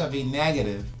is HIV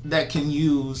negative that can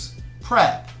use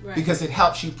PrEP, because it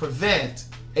helps you prevent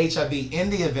HIV in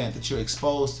the event that you're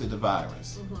exposed to the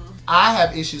virus. I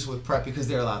have issues with PrEP because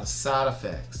there are a lot of side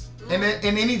effects. And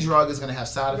any drug is going to have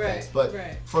side effects. But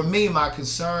for me, my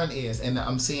concern is, and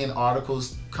I'm seeing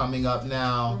articles coming up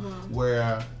now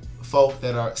where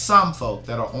some folk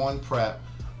that are on PrEP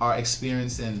are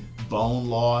experiencing bone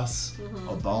loss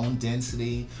or bone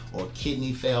density or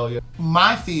kidney failure.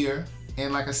 My fear,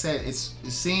 and like I said, it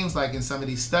seems like in some of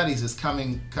these studies it's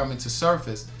coming to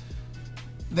surface,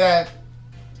 that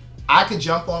I could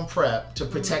jump on PrEP to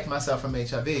protect myself from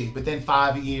HIV, but then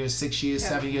 5 years, 6 years,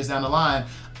 7 years down the line,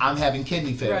 I'm having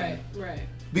kidney failure. Right.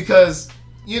 Because,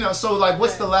 so like,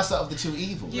 what's the lesser of the two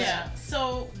evils? Yeah,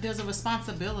 so there's a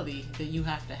responsibility that you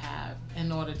have to have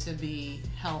in order to be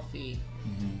healthy.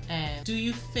 And do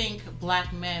you think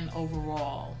black men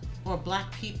overall, or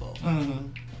black people,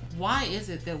 why is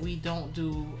it that we don't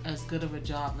do as good of a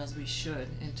job as we should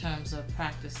in terms of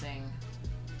practicing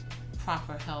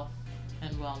proper health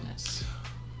and wellness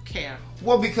care?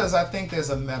 Well, because I think there's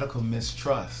a medical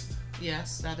mistrust.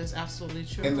 Yes, that is absolutely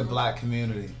true. In the black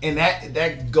community. And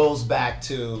that goes back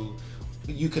to,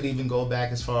 you could even go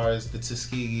back as far as the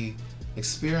Tuskegee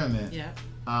experiment. Yeah.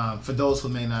 For those who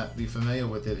may not be familiar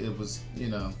with it, it was,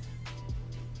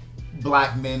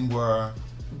 black men were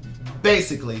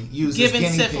basically used as guinea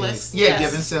syphilis. pigs. Yeah,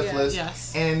 given syphilis.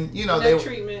 Yes. And, no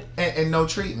treatment. And no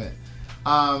treatment.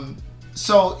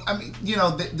 So, I mean,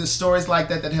 the stories like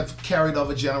that have carried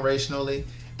over generationally.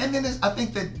 And then I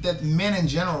think that men in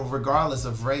general, regardless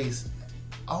of race,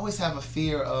 always have a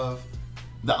fear of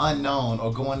the unknown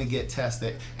or going to get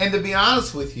tested. And to be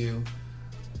honest with you,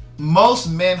 most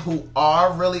men who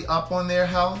are really up on their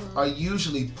health are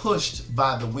usually pushed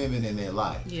by the women in their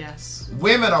life. Yes.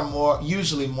 Women are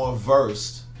usually more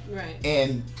versed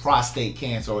in prostate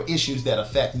cancer or issues that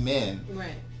affect men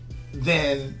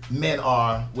than men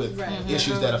are with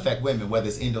issues that affect women, whether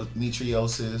it's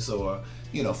endometriosis or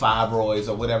fibroids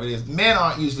or whatever it is. Men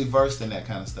aren't usually versed in that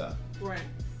kind of stuff. Right.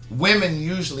 Women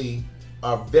usually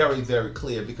are very, very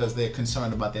clear because they're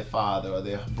concerned about their father or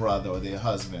their brother or their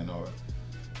husband or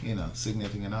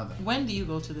significant other. When do you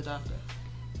go to the doctor?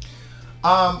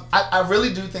 I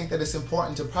really do think that it's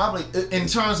important to probably, in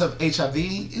terms of HIV,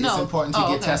 it's important to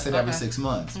get tested every 6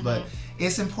 months. But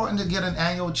it's important to get an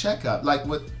annual checkup. Like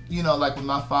with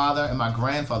my father and my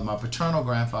grandfather, my paternal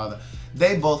grandfather,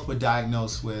 they both were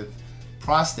diagnosed with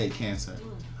prostate cancer.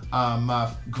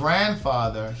 My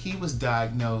grandfather, he was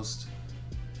diagnosed,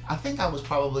 I think I was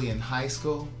probably in high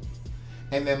school.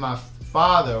 And then my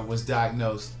father was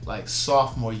diagnosed like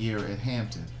sophomore year at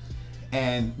Hampton.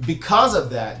 And because of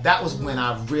that was when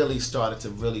I really started to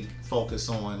really focus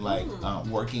on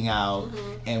working out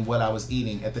and what I was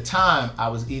eating. At the time, I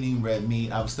was eating red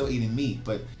meat. I was still eating meat,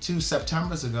 but 2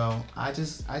 Septembers ago, I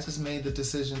just made the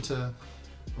decision to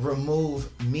remove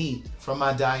meat from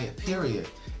my diet, period.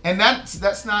 And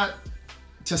that's not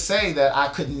to say that I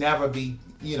could never be,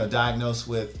 diagnosed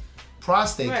with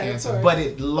prostate cancer, but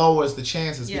it lowers the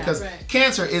chances because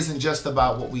cancer isn't just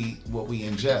about what we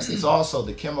ingest. It's also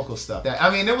the chemical stuff.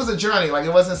 It was a journey. Like,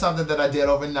 it wasn't something that I did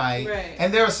overnight.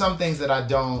 And there are some things that I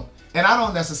don't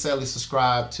necessarily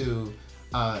subscribe to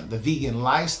the vegan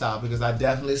lifestyle because I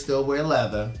definitely still wear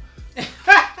leather.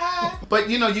 But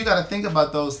you got to think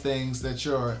about those things that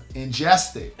you're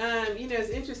ingesting. It's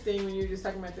interesting when you're just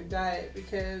talking about the diet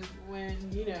because when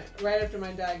right after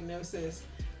my diagnosis,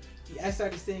 I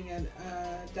started seeing a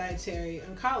dietary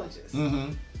oncologist.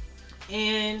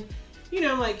 And,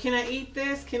 I'm like, can I eat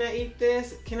this? Can I eat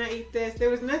this? Can I eat this? There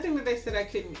was nothing that they said I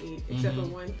couldn't eat except for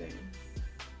one thing.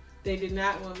 They did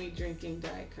not want me drinking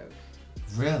Diet Coke.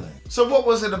 Really? So what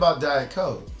was it about Diet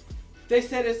Coke? They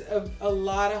said it's a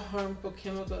lot of harmful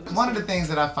chemicals. One of the things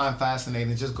that I find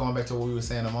fascinating, just going back to what we were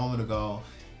saying a moment ago,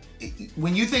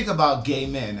 when you think about gay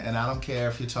men, and I don't care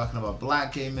if you're talking about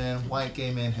black gay men, white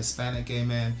gay men, Hispanic gay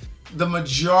men, the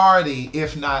majority,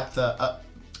 if not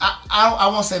I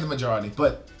won't say the majority,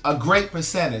 but a great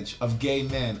percentage of gay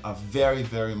men are very,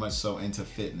 very much so into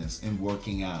fitness and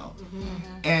working out.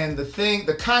 And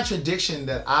the contradiction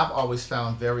that I've always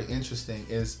found very interesting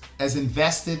is, as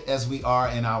invested as we are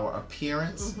in our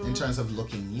appearance, in terms of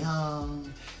looking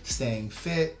young, staying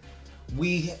fit,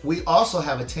 we also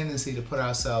have a tendency to put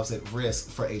ourselves at risk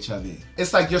for HIV.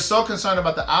 It's like you're so concerned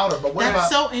about the outer, but what about...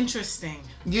 That's so interesting.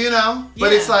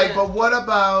 But it's like, but what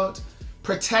about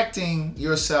protecting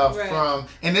yourself from...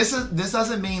 And this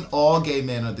doesn't mean all gay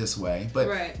men are this way,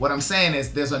 but what I'm saying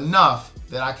is there's enough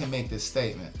that I can make this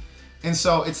statement. And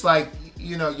so it's like,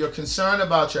 you know, you're concerned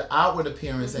about your outward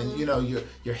appearance, and you know,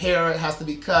 your hair has to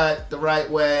be cut the right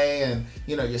way, and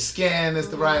you know, your skin is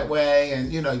the right way,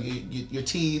 and you know, your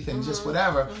teeth and just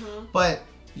whatever. But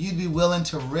you'd be willing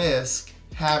to risk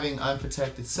having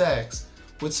unprotected sex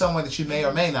with someone that you may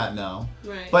or may not know,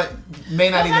 but may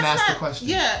not even ask the question.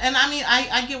 Yeah, and I mean,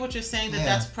 I get what you're saying, that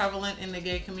that's prevalent in the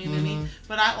gay community,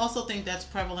 but I also think that's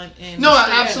prevalent in No, the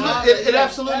straight absolutely, community. it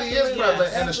absolutely is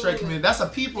prevalent in the straight community. That's a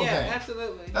people thing.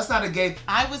 Absolutely. That's not a gay.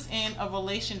 I was in a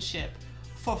relationship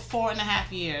for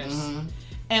 4.5 years,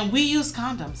 and we used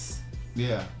condoms.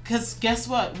 Yeah. Because guess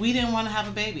what? We didn't want to have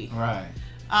a baby. Right.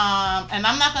 And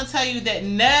I'm not going to tell you that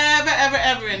never, ever,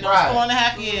 ever in those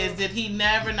 4.5 years did he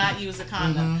never not use a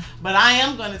condom. But I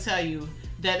am going to tell you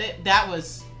that that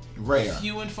was rare,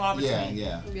 few and far between.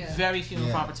 Yeah. Very few and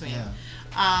far between. Yeah.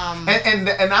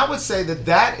 And I would say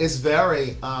that is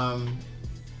very,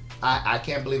 I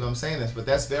can't believe I'm saying this, but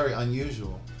that's very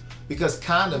unusual, because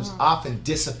condoms often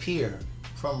disappear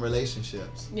from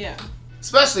relationships. Yeah.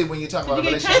 Especially when you talk about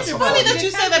relationships. It's funny that you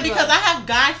say that, because I have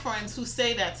guy friends who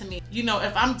say that to me. You know,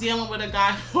 if I'm dealing with a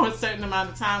guy for a certain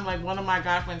amount of time, like one of my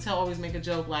guy friends, he'll always make a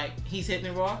joke like, he's hitting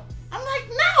it raw. I'm like,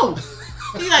 no.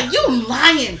 He's like, you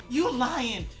lying. You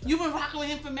lying. You've been rocking with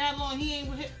him for mad long. He ain't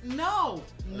with him. No.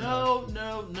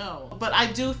 But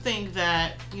I do think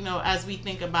that, you know, as we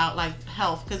think about like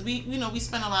health, because we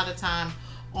spend a lot of time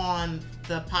on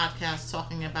the podcast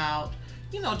talking about,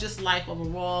 you know, just life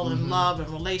overall and love and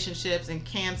relationships and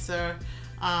cancer.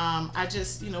 I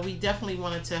just, you know, we definitely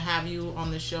wanted to have you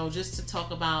on the show just to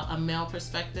talk about a male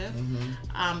perspective,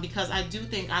 because I do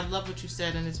think, I love what you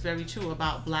said, and it's very true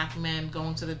about black men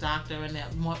going to the doctor, and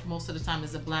that most of the time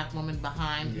is a black woman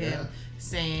behind him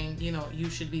saying, you know, you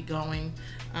should be going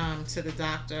to the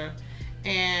doctor,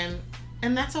 and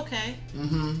that's okay.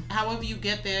 However you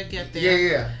get there, get there.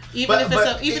 Yeah. Even if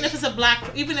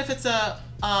it's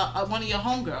one of your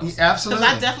homegirls. Absolutely.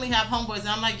 Because I definitely have homeboys, and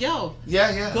I'm like, yo,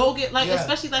 go get, like,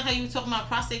 especially like how you talking about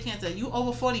prostate cancer. You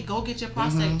over 40, go get your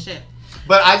prostate checked.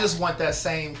 But I just want that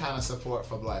same kind of support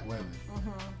for black women.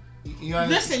 You know,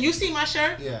 listen, you see my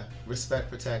shirt? Yeah. Respect,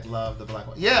 protect, love the black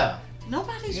woman. Yeah.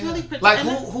 Nobody's really protecting. Like,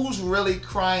 who's really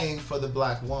crying for the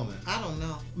black woman? I don't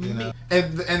know. You know?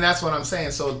 And that's what I'm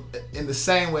saying. So in the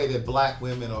same way that black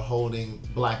women are holding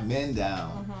black men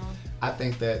down, I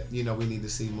think that, you know, we need to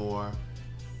see more,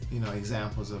 you know,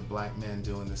 examples of black men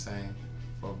doing the same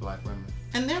for black women.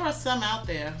 And there are some out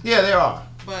there. Yeah, there are.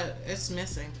 But it's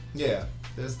missing. Yeah,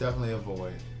 there's definitely a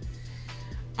void.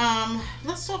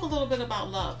 Let's talk a little bit about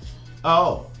love.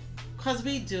 Oh. Because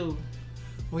we do.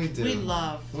 We do. We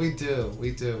love. We do.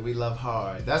 We love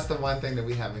hard. That's the one thing that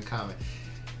we have in common.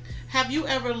 Have you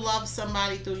ever loved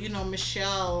somebody through, you know,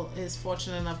 Michelle is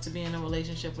fortunate enough to be in a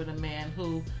relationship with a man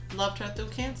who loved her through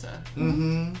cancer.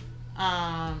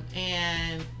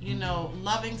 And, you know,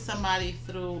 loving somebody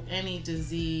through any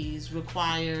disease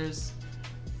requires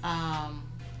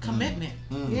commitment.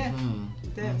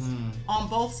 It does. On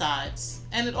both sides,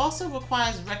 and it also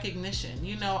requires recognition.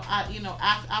 You know,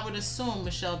 I would assume,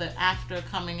 Michelle, that after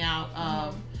coming out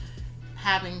of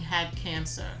having had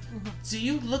cancer, do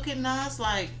you look at Nas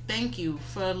like, thank you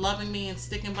for loving me and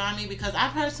sticking by me? Because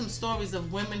I've heard some stories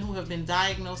of women who have been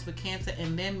diagnosed with cancer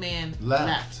and their man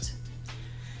left.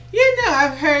 Yeah, no,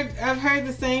 I've heard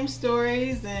the same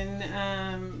stories,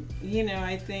 and you know,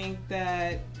 I think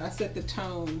that I set the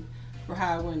tone for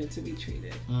how I wanted to be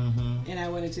treated, and I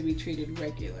wanted to be treated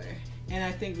regular. And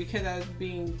I think because I was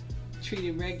being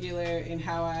treated regular and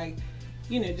how I,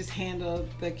 you know, just handled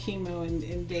the chemo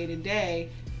and day to day,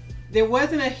 there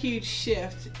wasn't a huge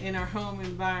shift in our home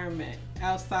environment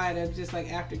outside of just like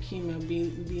after chemo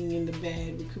being in the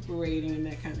bed, recuperating and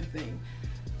that kind of thing.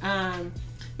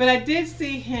 But I did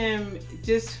see him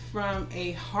just from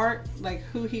a heart, like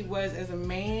who he was as a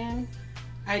man.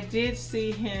 I did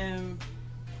see him,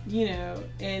 you know,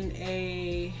 in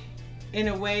a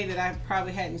way that I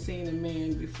probably hadn't seen a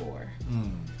man before.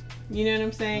 You know what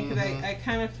I'm saying? Because I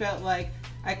kind of felt like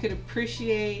I could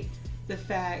appreciate the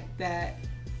fact that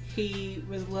he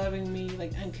was loving me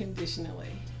like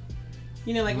unconditionally.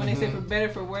 You know, like when they say for better,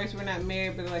 for worse, we're not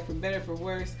married, but like for better, for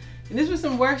worse. And this was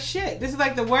some worse shit. This is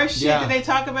like the worst shit that they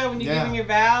talk about when you're giving your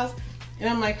vows. And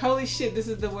I'm like, holy shit, this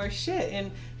is the worst shit.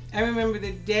 And I remember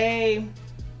the day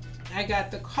I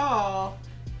got the call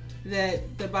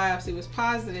that the biopsy was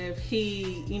positive,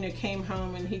 he, you know, came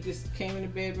home and he just came in the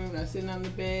bedroom and I was sitting on the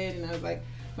bed and I was like,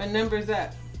 my number's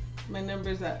up.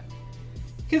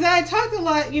 Because I talked a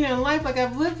lot, you know, in life, like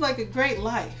I've lived like a great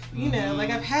life, you know, like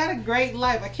I've had a great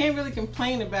life. I can't really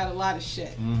complain about a lot of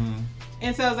shit.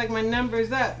 And so I was like, my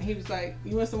number's up. He was like,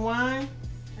 you want some wine?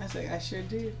 I was like, I sure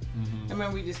do. I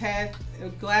remember we just had a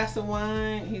glass of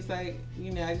wine. He's like,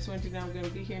 I just want you to know I'm going to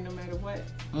be here no matter what.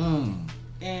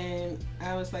 And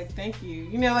I was like, thank you.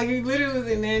 Like he literally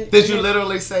was, and then... Did you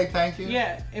literally say thank you?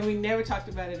 Yeah, and we never talked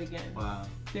about it again. Wow.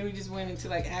 Then we just went into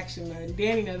like action mode. And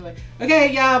Danny knows like,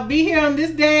 okay, y'all be here on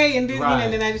this day, and then,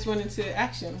 and then I just went into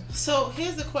action. So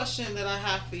here's the question that I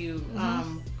have for you,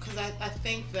 because I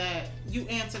think that you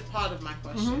answered part of my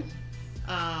question.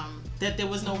 That there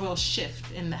was no real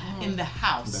shift in the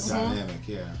house. The dynamic,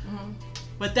 yeah.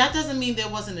 But that doesn't mean there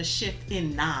wasn't a shift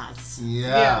in Nas.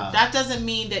 Yeah. That doesn't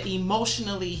mean that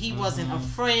emotionally he wasn't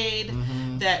afraid.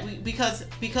 That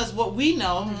because what we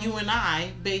know, you and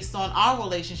I, based on our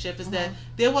relationship, is that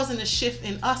there wasn't a shift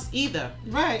in us either.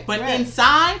 Right. But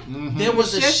inside there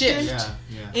was a shifting. shift.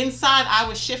 Yeah. Inside I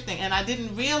was shifting, and I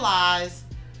didn't realize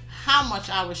how much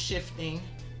I was shifting.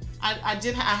 I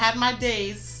had my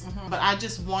days, but I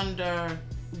just wonder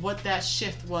what that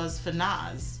shift was for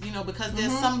Nas, because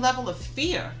there's some level of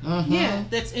fear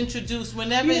that's introduced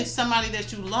whenever somebody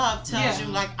that you love tells you,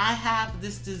 like, I have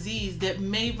this disease that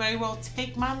may very well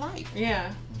take my life.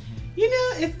 Yeah.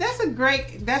 That's a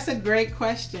great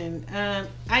question.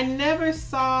 I never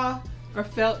saw or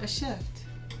felt a shift.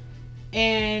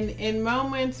 And in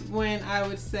moments when I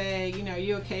would say, are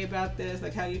you okay about this?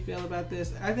 Like, how do you feel about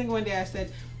this? I think one day I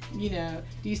said, do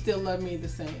you still love me the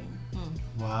same?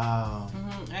 Wow.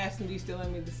 I asked him, do you still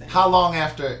love me the same? How long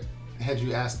after had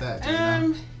you asked that? Do you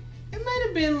know? It might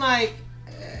have been like,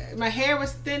 my hair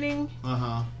was thinning.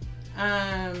 Uh-huh.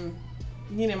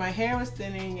 My hair was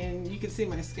thinning and you could see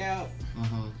my scalp.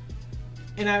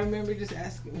 And I remember just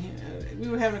asking him, we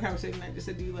were having a conversation, I just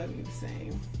said, do you love me the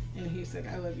same? And he's like,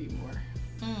 I love you more.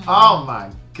 Oh my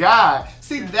God.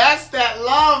 See, that's that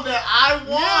love that I want.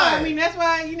 No, I mean, that's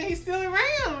why, he's still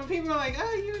around. When people are like,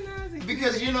 oh,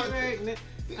 because,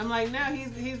 I'm like, no,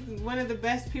 he's one of the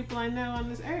best people I know on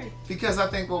this earth. Because I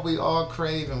think what we all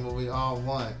crave and what we all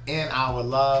want in our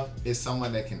love is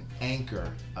someone that can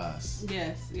anchor us.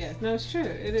 Yes. No, it's true.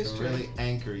 It is true. Really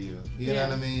anchor you. You know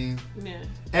what I mean? Yeah.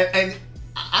 And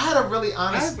I had a really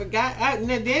honest... I forgot.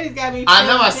 Danny's got me... I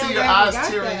know, I see your eyes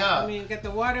tearing up. I mean, got the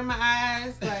water in my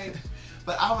eyes, like...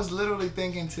 But I was literally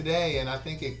thinking today, and I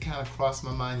think it kind of crossed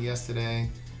my mind yesterday,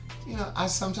 I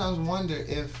sometimes wonder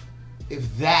if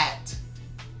that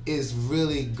is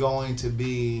really going to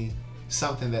be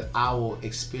something that I will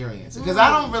experience. Because I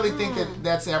don't really think that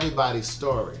that's everybody's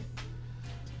story.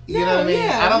 You know what I mean?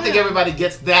 I don't think everybody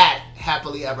gets that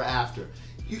happily ever after.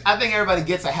 I think everybody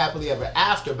gets a happily ever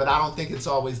after, but I don't think it's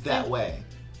always that way.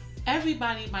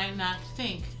 Everybody might not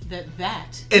think that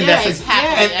and that's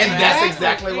happy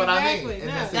exactly what I mean. And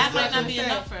that might not be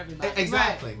enough for everybody.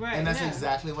 Exactly. Right, and that's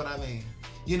exactly what I mean.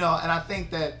 And I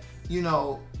think that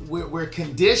we're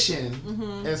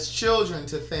conditioned as children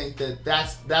to think that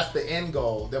that's the end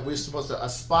goal, that we're supposed to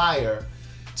aspire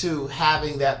to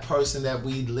having that person that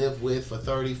we live with for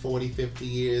 30, 40, 50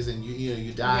 years and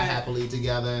you die happily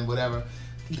together and whatever.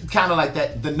 Kind of like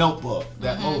The Notebook,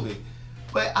 that movie.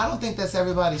 But I don't think that's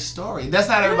everybody's story. That's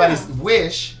not everybody's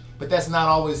wish, but that's not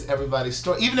always everybody's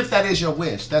story. Even if that is your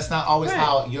wish, that's not always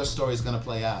how your story is going to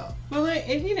play out. Well,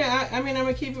 and I'm going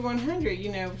to keep it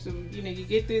 100, so, you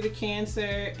get through the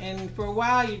cancer, and for a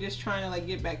while you're just trying to, like,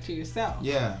 get back to yourself.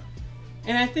 Yeah.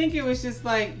 And I think it was just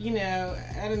like,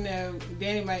 I don't know,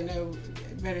 Danny might know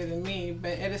better than me,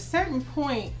 but at a certain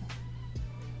point,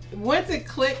 once it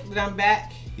clicked that I'm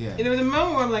back, and there was a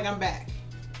moment where I'm like, I'm back.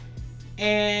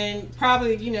 And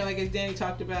probably, like as Danny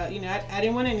talked about, I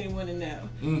didn't want anyone to know.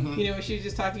 When she was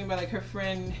just talking about like her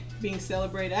friend being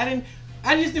celebrated.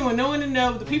 I just didn't want no one to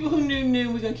know. The people who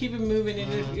knew we're going to keep it moving.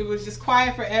 And it was just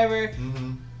quiet forever.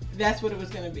 That's what it was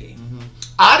going to be.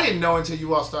 I didn't know until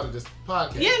you all started this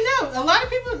podcast. Yeah, no. A lot of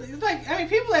people,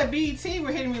 people at BET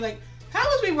were hitting me like, how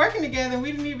was we working together and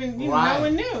we didn't even, no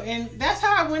one knew. And that's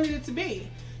how I wanted it to be.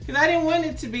 Because I didn't want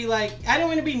it to be like, I didn't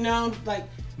want to be known like,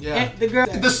 the girl.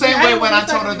 The same way when I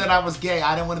told her that I was gay,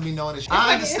 I didn't want to be known as.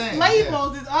 I understand. It's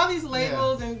labels. There's all these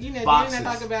labels, and Boxes. Danny and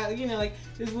I talk about, like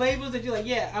there's labels that you're like,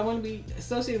 I want to be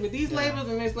associated with these labels,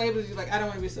 and there's labels you're like, I don't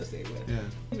want to be associated with. Yeah.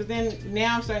 But then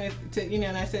now I'm starting to,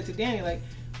 and I said to Danny like,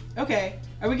 okay,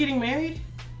 are we getting married?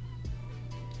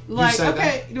 Like,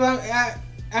 okay,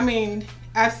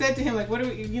 I've said to him like, what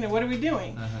are we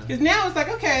doing? Because now it's like,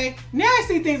 okay, now I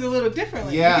see things a little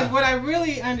differently. Yeah. Because what I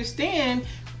really understand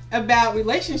about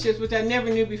relationships, which I never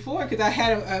knew before, because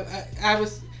I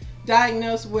was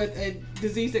diagnosed with a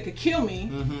disease that could kill me,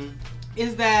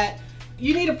 is that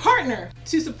you need a partner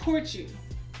to support you.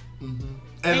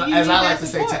 And as I like to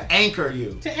say, to anchor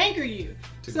you.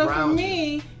 So for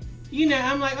me,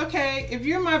 I'm like, okay, if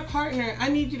you're my partner, I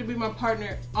need you to be my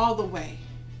partner all the way.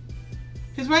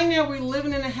 Because right now we're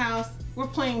living in a house, we're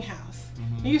playing house.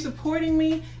 And you're supporting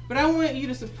me, but I want you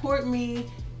to support me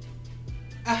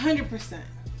 100%.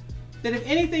 That if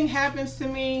anything happens to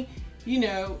me, you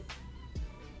know,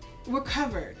 we're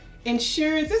covered.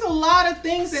 Insurance, there's a lot of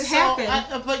things that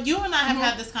happen. But you and I have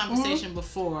had this conversation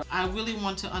before. I really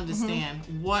want to understand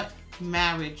what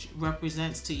marriage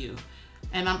represents to you.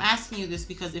 And I'm asking you this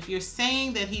because if you're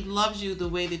saying that he loves you the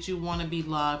way that you want to be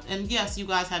loved, and yes, you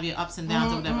guys have your ups and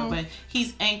downs or whatever, but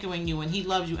he's anchoring you and he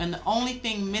loves you, and the only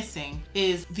thing missing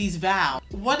is these vows.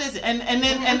 What is it? And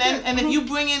if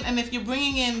you're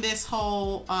bringing in this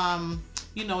whole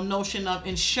notion of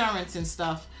insurance and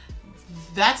stuff,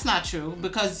 that's not true,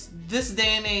 because this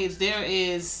day and age there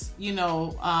is,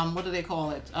 what do they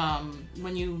call it?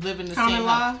 When you live in the common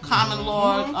law. Common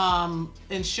law,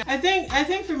 insurance. I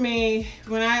think for me,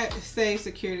 when I say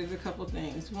security, there's a couple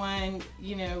things. One,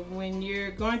 when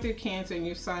you're going through cancer and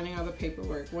you're signing all the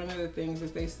paperwork, one of the things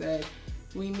is they said,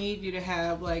 we need you to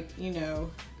have a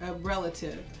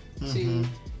relative to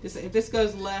this. If this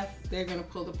goes left, they're gonna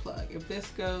pull the plug. If this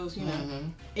goes,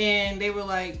 and they were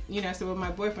like, so with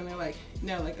my boyfriend, they're like,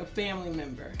 no, like a family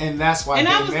member. And that's why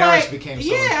marriage became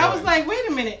so important. I was like, wait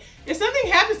a minute. If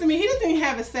something happens to me, he doesn't even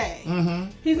have a say.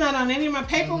 He's not on any of my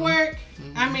paperwork.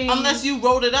 I mean, unless you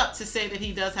wrote it up to say that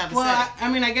he does have a say.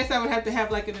 I guess I would have to have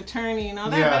like an attorney and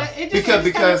all that. Yeah. But it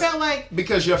just kind of felt like,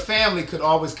 because your family could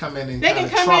always come in and they can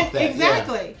come trump in that.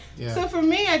 Exactly. Yeah. So for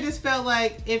me, I just felt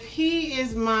like if he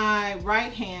is my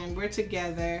right hand, we're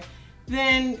together.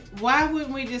 Then why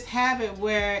wouldn't we just have it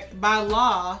where by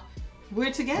law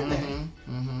we're together?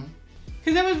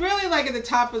 Because it was really like at the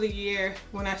top of the year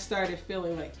when I started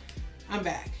feeling like I'm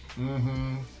back.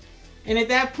 And at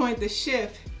that point, the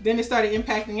shift, then it started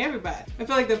impacting everybody. I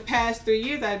feel like the past 3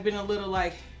 years, I'd been a little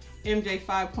like MJ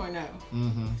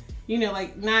 5.0.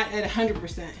 Like not at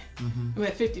 100%. I'm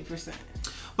at 50%.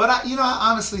 But I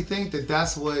honestly think that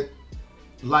that's what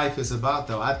life is about,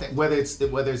 though. I think whether it's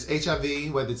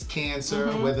HIV, whether it's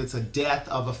cancer, whether it's a death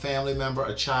of a family member,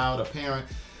 a child, a parent,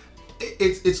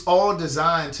 it's all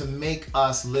designed to make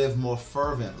us live more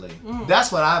fervently.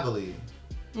 That's what I believe.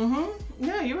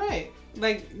 No, you're right.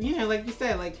 Like like you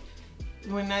said, like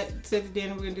when I said to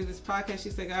Dana we're gonna do this podcast,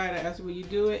 she's like, all right, I asked her, will you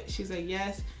do it? She's like,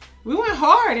 yes. We went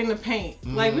hard in the paint.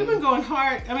 Like we've been going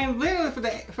hard. I mean, literally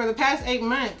for the past 8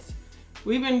 months,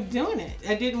 we've been doing it.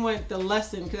 I didn't want the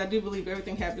lesson, because I do believe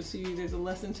everything happens to you. There's a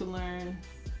lesson to learn.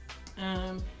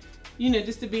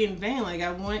 Just to be in vain. Like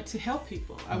I want to help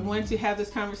people. I want to have this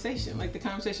conversation, like the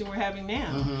conversation we're having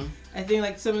now. I think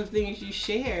like some of the things you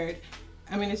shared,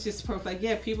 I mean, it's just perfect. Like,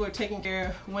 yeah, people are taking care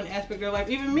of one aspect of their life.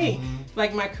 Even me,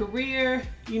 like my career,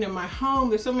 my home.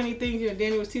 There's so many things.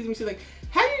 Danny was teasing me. She's like,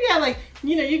 how do you got like,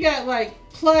 you got like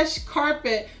plush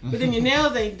carpet, but then your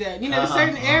nails ain't done. There's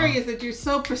certain areas that you're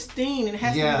so pristine and it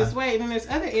has to be this way. And then there's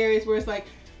other areas where it's like,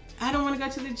 I don't want to go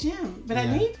to the gym, but I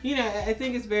need, I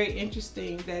think it's very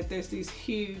interesting that there's these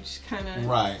huge kind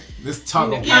of this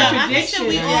tug of war. Yeah, I think that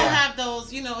we all have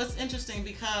those. It's interesting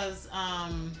because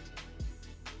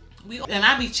and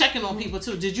I be checking on people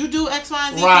too. Did you do X, Y,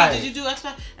 and Z? Right. Did you do X,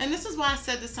 Y? And this is why I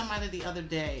said to somebody the other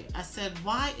day. I said,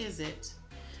 why is it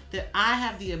that I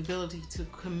have the ability to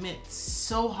commit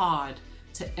so hard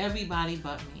to everybody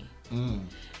but me?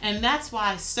 And that's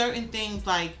why certain things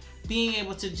like being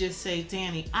able to just say,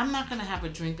 Danny, I'm not gonna have a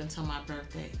drink until my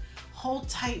birthday. Hold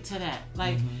tight to that.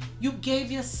 Like you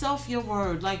gave yourself your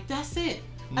word. Like that's it.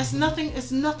 It's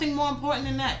nothing more important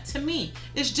than that to me.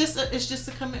 It's just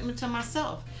a commitment to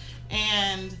myself.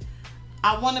 And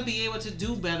I want to be able to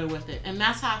do better with it. And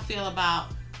that's how I feel about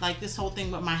like this whole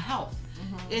thing with my health.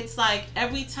 It's like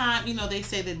every time, they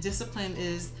say that discipline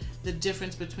is the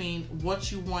difference between what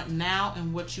you want now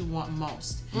and what you want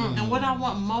most. And what I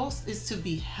want most is to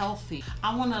be healthy.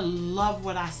 I want to love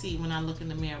what I see when I look in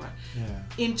the mirror.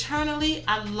 Internally,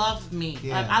 I love me.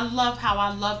 Like, I love how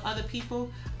I love other people.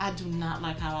 I do not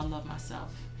like how I love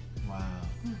myself. Wow.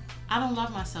 I don't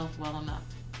love myself well enough.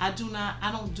 I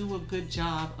don't do a good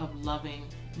job of loving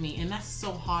me, and that's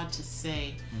so hard to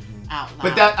say out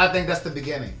loud. But I think that's the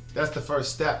beginning. That's the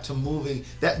first step to moving.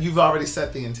 That you've already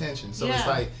set the intention. So it's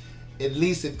like, at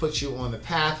least it puts you on the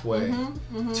pathway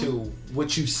to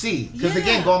what you see. Because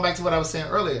again, going back to what I was saying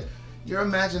earlier, your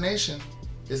imagination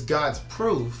is God's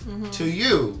proof to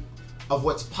you of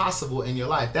what's possible in your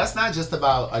life. That's not just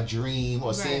about a dream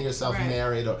or seeing yourself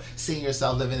married or seeing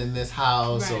yourself living in this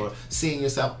house or seeing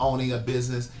yourself owning a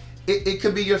business. It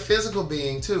could be your physical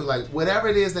being too. Like whatever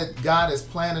it is that God has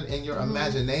planted in your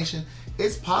imagination,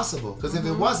 it's possible. Because if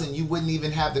it wasn't, you wouldn't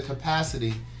even have the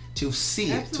capacity to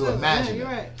see it, to imagine you're it.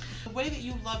 Right. The way that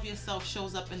you love yourself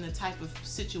shows up in the type of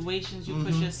situations you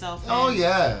put yourself in. Oh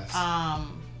yes.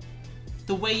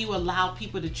 The way you allow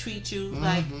people to treat you,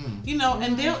 like, you know,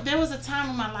 and there was a time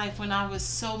in my life when I was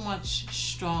so much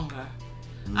stronger.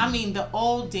 I mean, the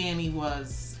old Danny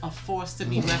was a force to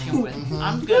be reckoned with.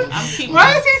 I'm good. I'm keeping.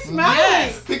 Why is he smiling?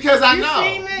 Yes. Because I You know.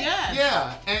 seen it? Yes.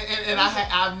 Yeah, and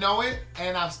I know it,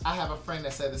 and I have a friend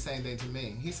that said the same thing to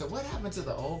me. He said, "What happened to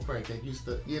the old Craig that used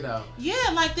to, you know?" Yeah,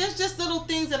 like there's just little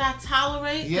things that I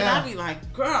tolerate. Yeah. That I be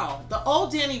like, girl, the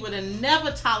old Danny would have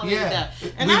never tolerated that.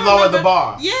 We lowered the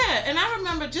bar. Yeah, and I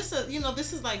remember just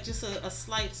this is like just a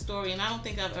slight story, and I don't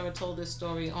think I've ever told this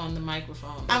story on the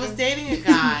microphone. I was dating a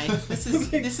guy.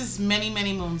 This is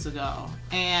many moons ago,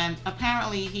 and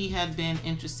apparently he had been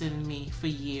interested in me for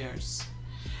years.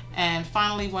 And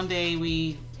finally one day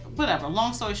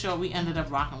long story short, we ended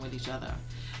up rocking with each other.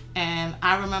 And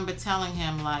I remember telling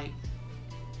him, like,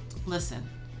 listen,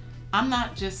 I'm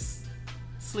not just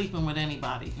sleeping with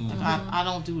anybody. Like, I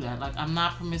don't do that. Like, I'm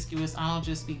not promiscuous. I don't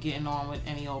just be getting on with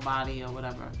any old body or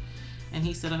whatever. And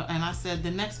he said, and I said,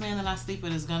 the next man that I sleep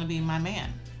with is going to be my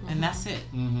man. And that's it.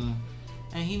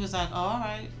 And he was like, oh, all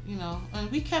right, you know. And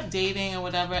we kept dating or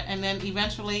whatever. And then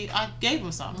eventually I gave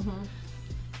him some.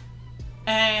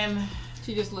 And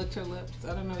She just licked her lips.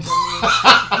 I don't know what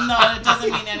that means. no, it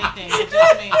doesn't mean anything. It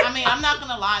just means, I mean, I'm not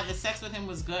going to lie. The sex with him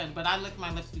was good. But I licked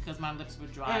my lips because my lips were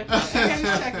dry.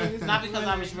 Not because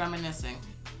I was reminiscing.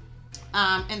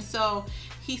 And so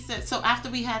he said, so after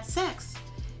we had sex,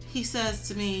 he says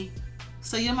to me,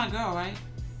 so you're my girl, right?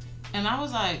 And I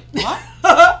was like, what?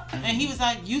 And he was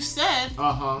like, you said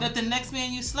that the next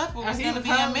man you slept with was going to be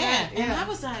your man. And I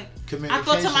was like, I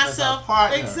thought to myself,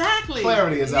 exactly.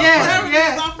 Clarity is our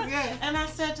partner. Yes. And I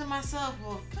said to myself,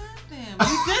 well, goddamn,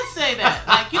 you did say that.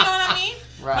 Like, you know what I mean?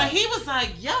 Right. But he was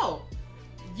like, yo,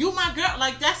 you my girl.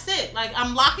 Like, that's it. Like,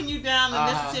 I'm locking you down and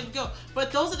this is it, go.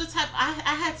 But those are the type,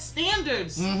 I had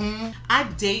standards. I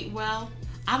date well.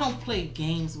 I don't play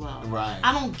games well. Right.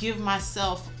 I don't give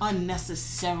myself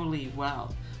unnecessarily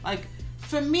well. Like,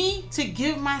 for me to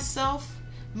give myself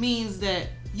means that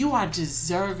you are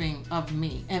deserving of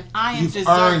me, and I am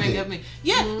deserving of me.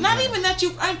 Yeah, not even that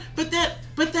you've earned, but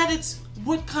that it's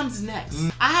what comes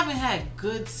next. I haven't had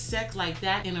good sex like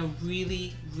that in a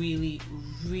really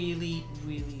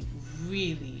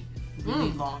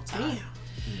long time.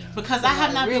 Because I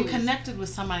have not been connected with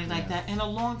somebody like that in a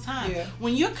long time. Yeah.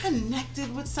 When you're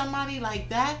connected with somebody like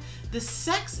that, the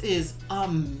sex is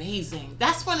amazing.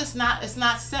 That's when it's not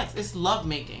sex, it's love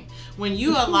making. When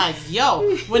you are like,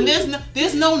 yo, when there's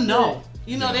no.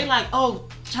 You know, they like, oh,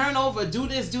 turn over, do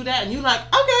this, do that, and you like,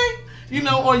 okay. You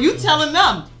know, or you telling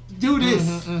them, do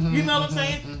this. You know what I'm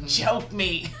saying? Choke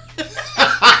me.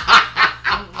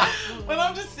 But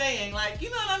I'm just saying, like, you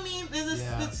know what I mean?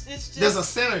 It's just there's a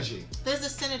synergy. There's a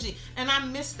synergy, and I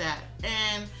miss that.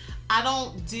 And I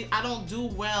don't do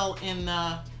well in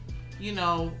the, you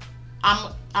know,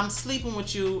 I'm sleeping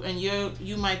with you, and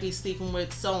you might be sleeping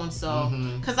with so and so,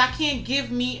 because I can't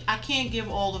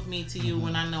give all of me to you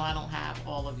when I know I don't have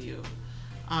all of you.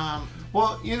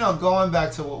 Well, you know, going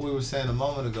back to what we were saying a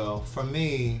moment ago, for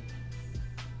me,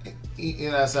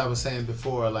 you know, as I was saying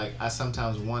before, like, I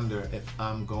sometimes wonder if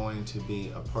I'm going to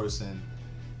be a person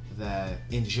that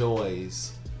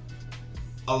enjoys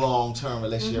a long-term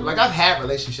relationship. Like, I've had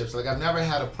relationships. Like, I've never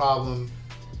had a problem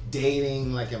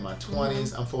dating, like, in my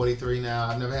 20s. I'm 43 now.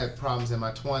 I've never had problems in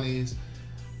my 20s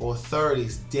or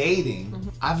 30s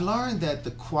dating. I've learned that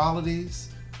the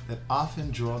qualities that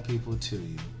often draw people to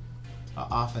you are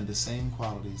often the same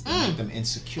qualities that make them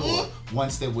insecure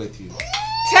once they're with you.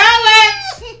 Talent.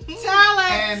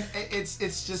 And it's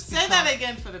just say that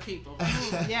again for the people.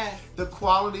 Yes. The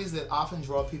qualities that often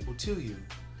draw people to you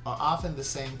are often the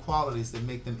same qualities that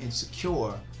make them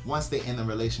insecure once they're in a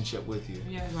relationship with you.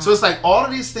 Yeah, right. So it's like all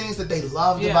of these things that they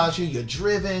loved about you. You're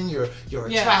driven. You're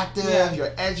attractive.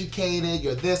 You're educated.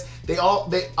 You're this. They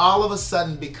all of a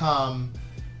sudden become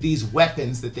these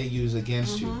weapons that they use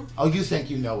against you. Oh, you think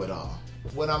you know it all.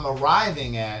 What I'm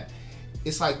arriving at,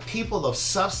 it's like people of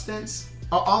substance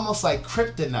are almost like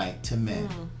kryptonite to men.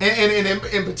 And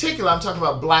in particular, I'm talking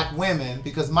about black women,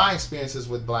 because my experiences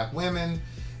with black women,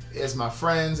 as my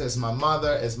friends, as my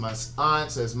mother, as my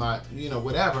aunts, as my, you know,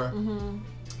 whatever,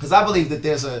 because I believe that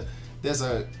there's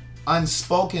a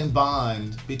unspoken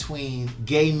bond between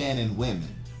gay men and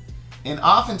women. And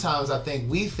oftentimes I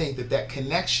think we think that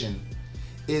connection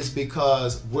is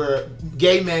because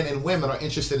gay men and women are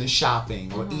interested in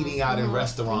shopping or eating out in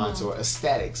restaurants or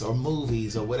aesthetics or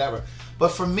movies or whatever. But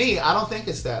for me, I don't think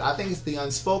it's that. I think it's the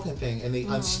unspoken thing. And the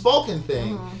unspoken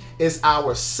thing is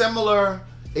our similar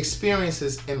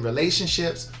experiences in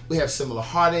relationships. We have similar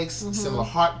heartaches, similar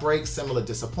heartbreaks, similar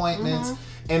disappointments.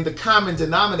 And the common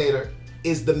denominator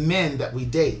is the men that we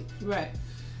date. Right.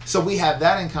 So we have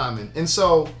that in common. And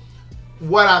so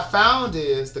what I found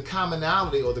is the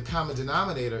commonality or the common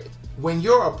denominator, when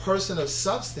you're a person of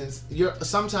substance, you're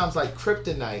sometimes like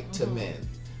kryptonite to men.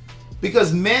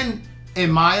 Because men,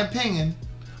 in my opinion,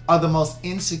 are the most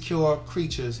insecure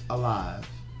creatures alive.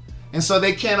 And so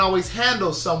they can't always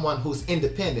handle someone who's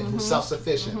independent, who's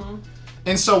self-sufficient.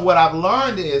 And so what I've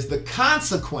learned is the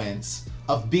consequence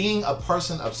of being a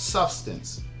person of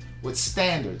substance with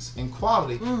standards and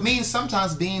quality means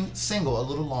sometimes being single a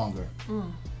little longer.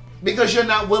 Because you're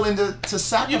not willing to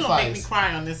sacrifice. You're going to make me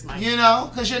cry on this, Mike. You know,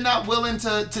 because you're not willing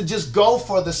to just go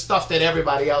for the stuff that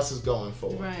everybody else is going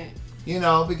for. Right. You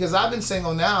know, because I've been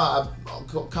single now,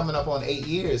 I'm coming up on 8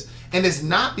 years. And it's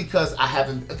not because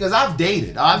because I've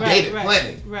dated. I've dated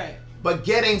plenty. Right. But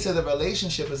getting to the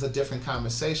relationship is a different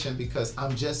conversation because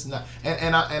I'm just not,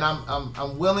 and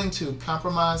I'm willing to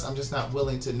compromise. I'm just not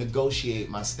willing to negotiate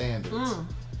my standards.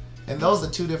 And those are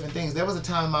two different things. There was a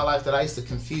time in my life that I used to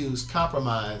confuse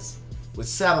compromise with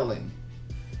settling.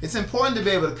 It's important to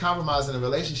be able to compromise in a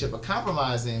relationship, but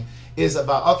compromising is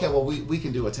about, okay, well, we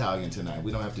can do Italian tonight.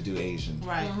 We don't have to do Asian.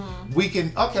 Right. We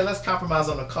can, okay, let's compromise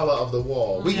on the color of the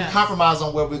wall. We can compromise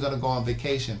on where we're going to go on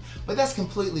vacation. But that's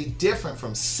completely different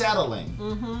from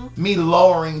settling. Me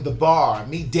lowering the bar,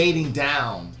 me dating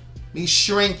down, me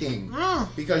shrinking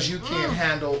because you can't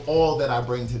handle all that I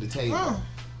bring to the table.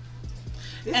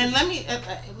 And let me,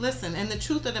 listen, and the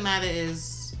truth of the matter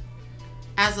is,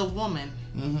 as a woman,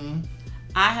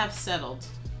 I have settled.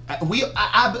 I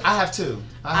have too.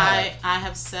 I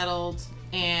have settled,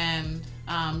 and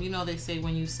you know they say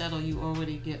when you settle, you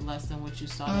already get less than what you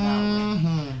started out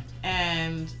with.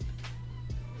 And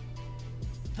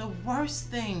the worst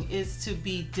thing is to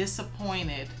be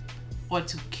disappointed or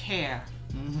to care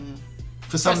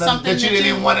for something that you didn't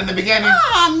even want in the beginning.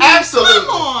 Oh, man, Absolutely. Come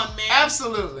on, man.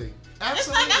 Absolutely. It's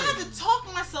like I had to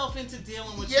talk myself into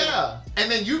dealing with you. Yeah, and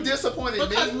then you disappointed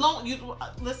because me.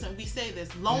 Listen, we say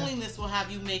this. Loneliness will have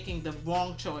you making the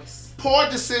wrong choice. Poor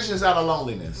decisions out of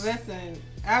loneliness. Listen,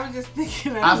 I was just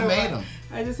thinking. I've made them.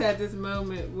 I just had this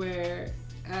moment where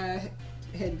I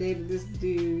had dated this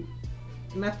dude,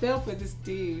 and I fell for this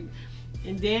dude.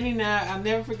 And Danny and I'll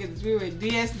never forget this. We were at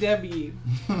DSW,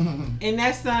 and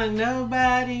that song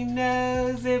 "Nobody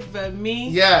Knows It But Me."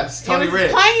 Yes, Tony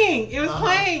Rich. It was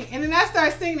playing, and then I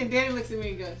started singing, and Danny looks at me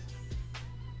and goes,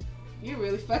 "You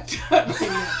really fucked up."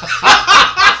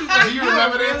 Like, do you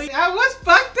remember this? I was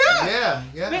fucked up. Yeah.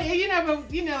 But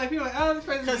like people are like, "Oh, this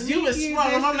person." Because you was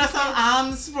sprung. Remember that song?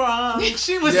 I'm sprung.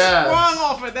 She was sprung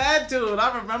off of that dude.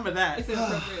 I remember that. It's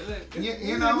inappropriate. Look.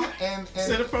 You know, and it's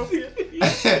inappropriate.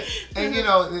 And you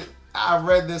know, I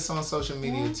read this on social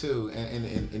media too,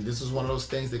 and this was one of those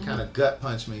things that kind of gut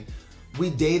punched me.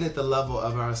 We date at the level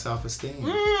of our self-esteem.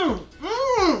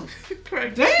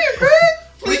 Craig. Damn, Craig.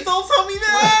 Please don't tell me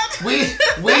that. We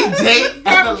date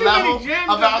at the level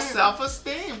of our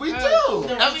self-esteem. We do. No,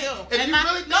 I mean, if you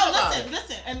really think about it.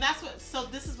 Listen, and that's what. So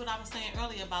this is what I was saying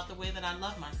earlier about the way that I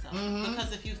love myself.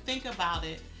 Because if you think about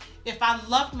it, if I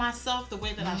loved myself the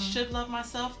way that I should love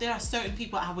myself, there are certain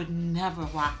people I would never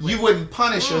rock with. You wouldn't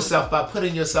punish yourself by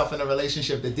putting yourself in a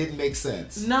relationship that didn't make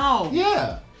sense. No.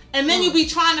 Yeah. And then you be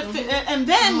trying to fit, and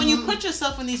then when you put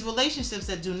yourself in these relationships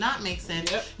that do not make sense,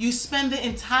 you spend the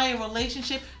entire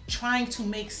relationship trying to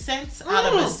make sense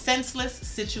out of a senseless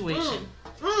situation.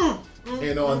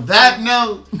 And on that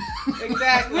note,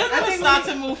 Exactly. We're going to start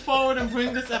to move forward and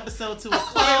bring this episode to a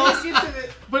close.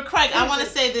 But Craig, I want to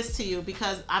say this to you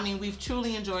because, I mean, we've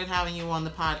truly enjoyed having you on the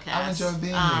podcast. I enjoyed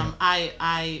being here.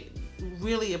 I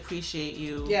really appreciate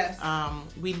you. Yes.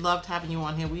 We loved having you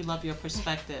on here. We love your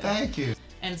perspective. thank you.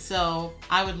 And so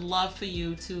I would love for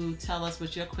you to tell us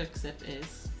what your quick sip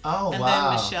is. Oh, and wow.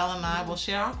 then Michelle and I will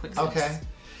share our quick sips. Okay.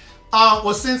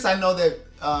 Well, since I know that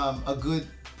a good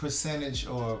percentage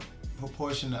or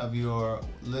proportion of your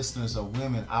listeners are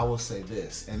women, I will say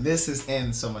this. And this is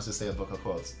in So Much to Say, a book of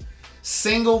quotes.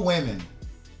 Single women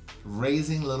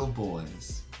raising little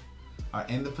boys are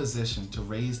in the position to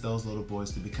raise those little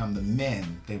boys to become the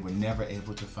men they were never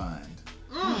able to find.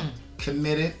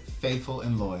 Committed, faithful,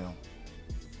 and loyal.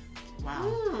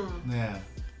 Wow. Yeah.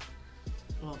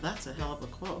 Well, that's a hell of a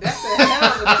quote. That's a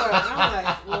hell of a quote. I'm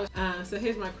like, well, so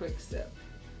here's my quick sip.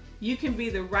 You can be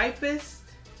the ripest,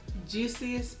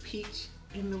 juiciest peach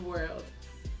in the world,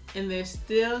 and there's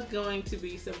still going to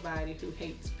be somebody who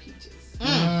hates peaches.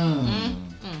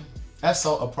 That's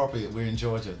so appropriate. We're in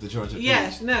Georgia, the Georgia peach.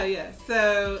 Yes.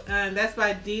 So that's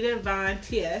by Dita Von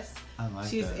T.S. I like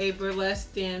She's that. a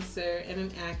burlesque dancer and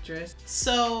an actress.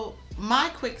 So my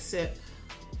quick sip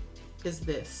is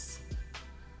this.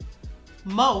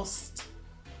 Most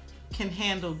can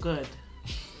handle good.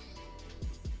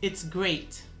 It's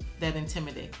great that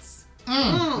intimidates. That's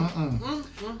my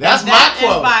That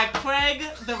quote. is by Craig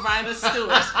the Writer Stewart.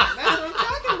 That's what I'm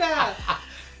talking about.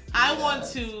 I want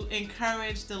to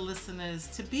encourage the listeners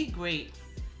to be great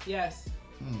Yes.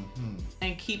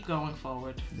 and keep going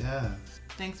forward. Yeah.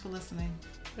 Thanks for listening.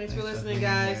 Thanks for Thanks for listening, being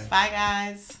guys. here. Bye,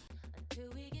 guys. Till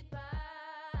we get by,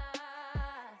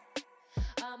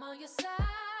 I'm on your side.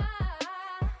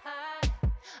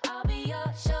 I'll be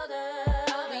your shoulder.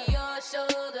 I'll be your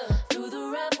shoulder through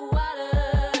the rough water.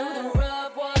 Through the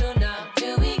rough water now.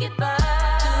 Till we get by.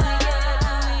 Till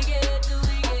we get.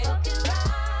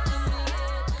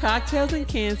 Cocktails and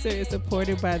Cancer is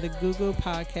supported by the Google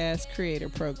Podcast Creator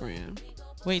Program.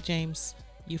 Wait, James,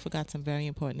 you forgot some very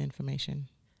important information.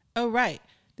 Oh, right.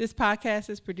 This podcast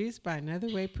is produced by Another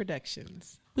Way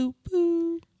Productions. Boop,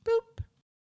 boop, boop.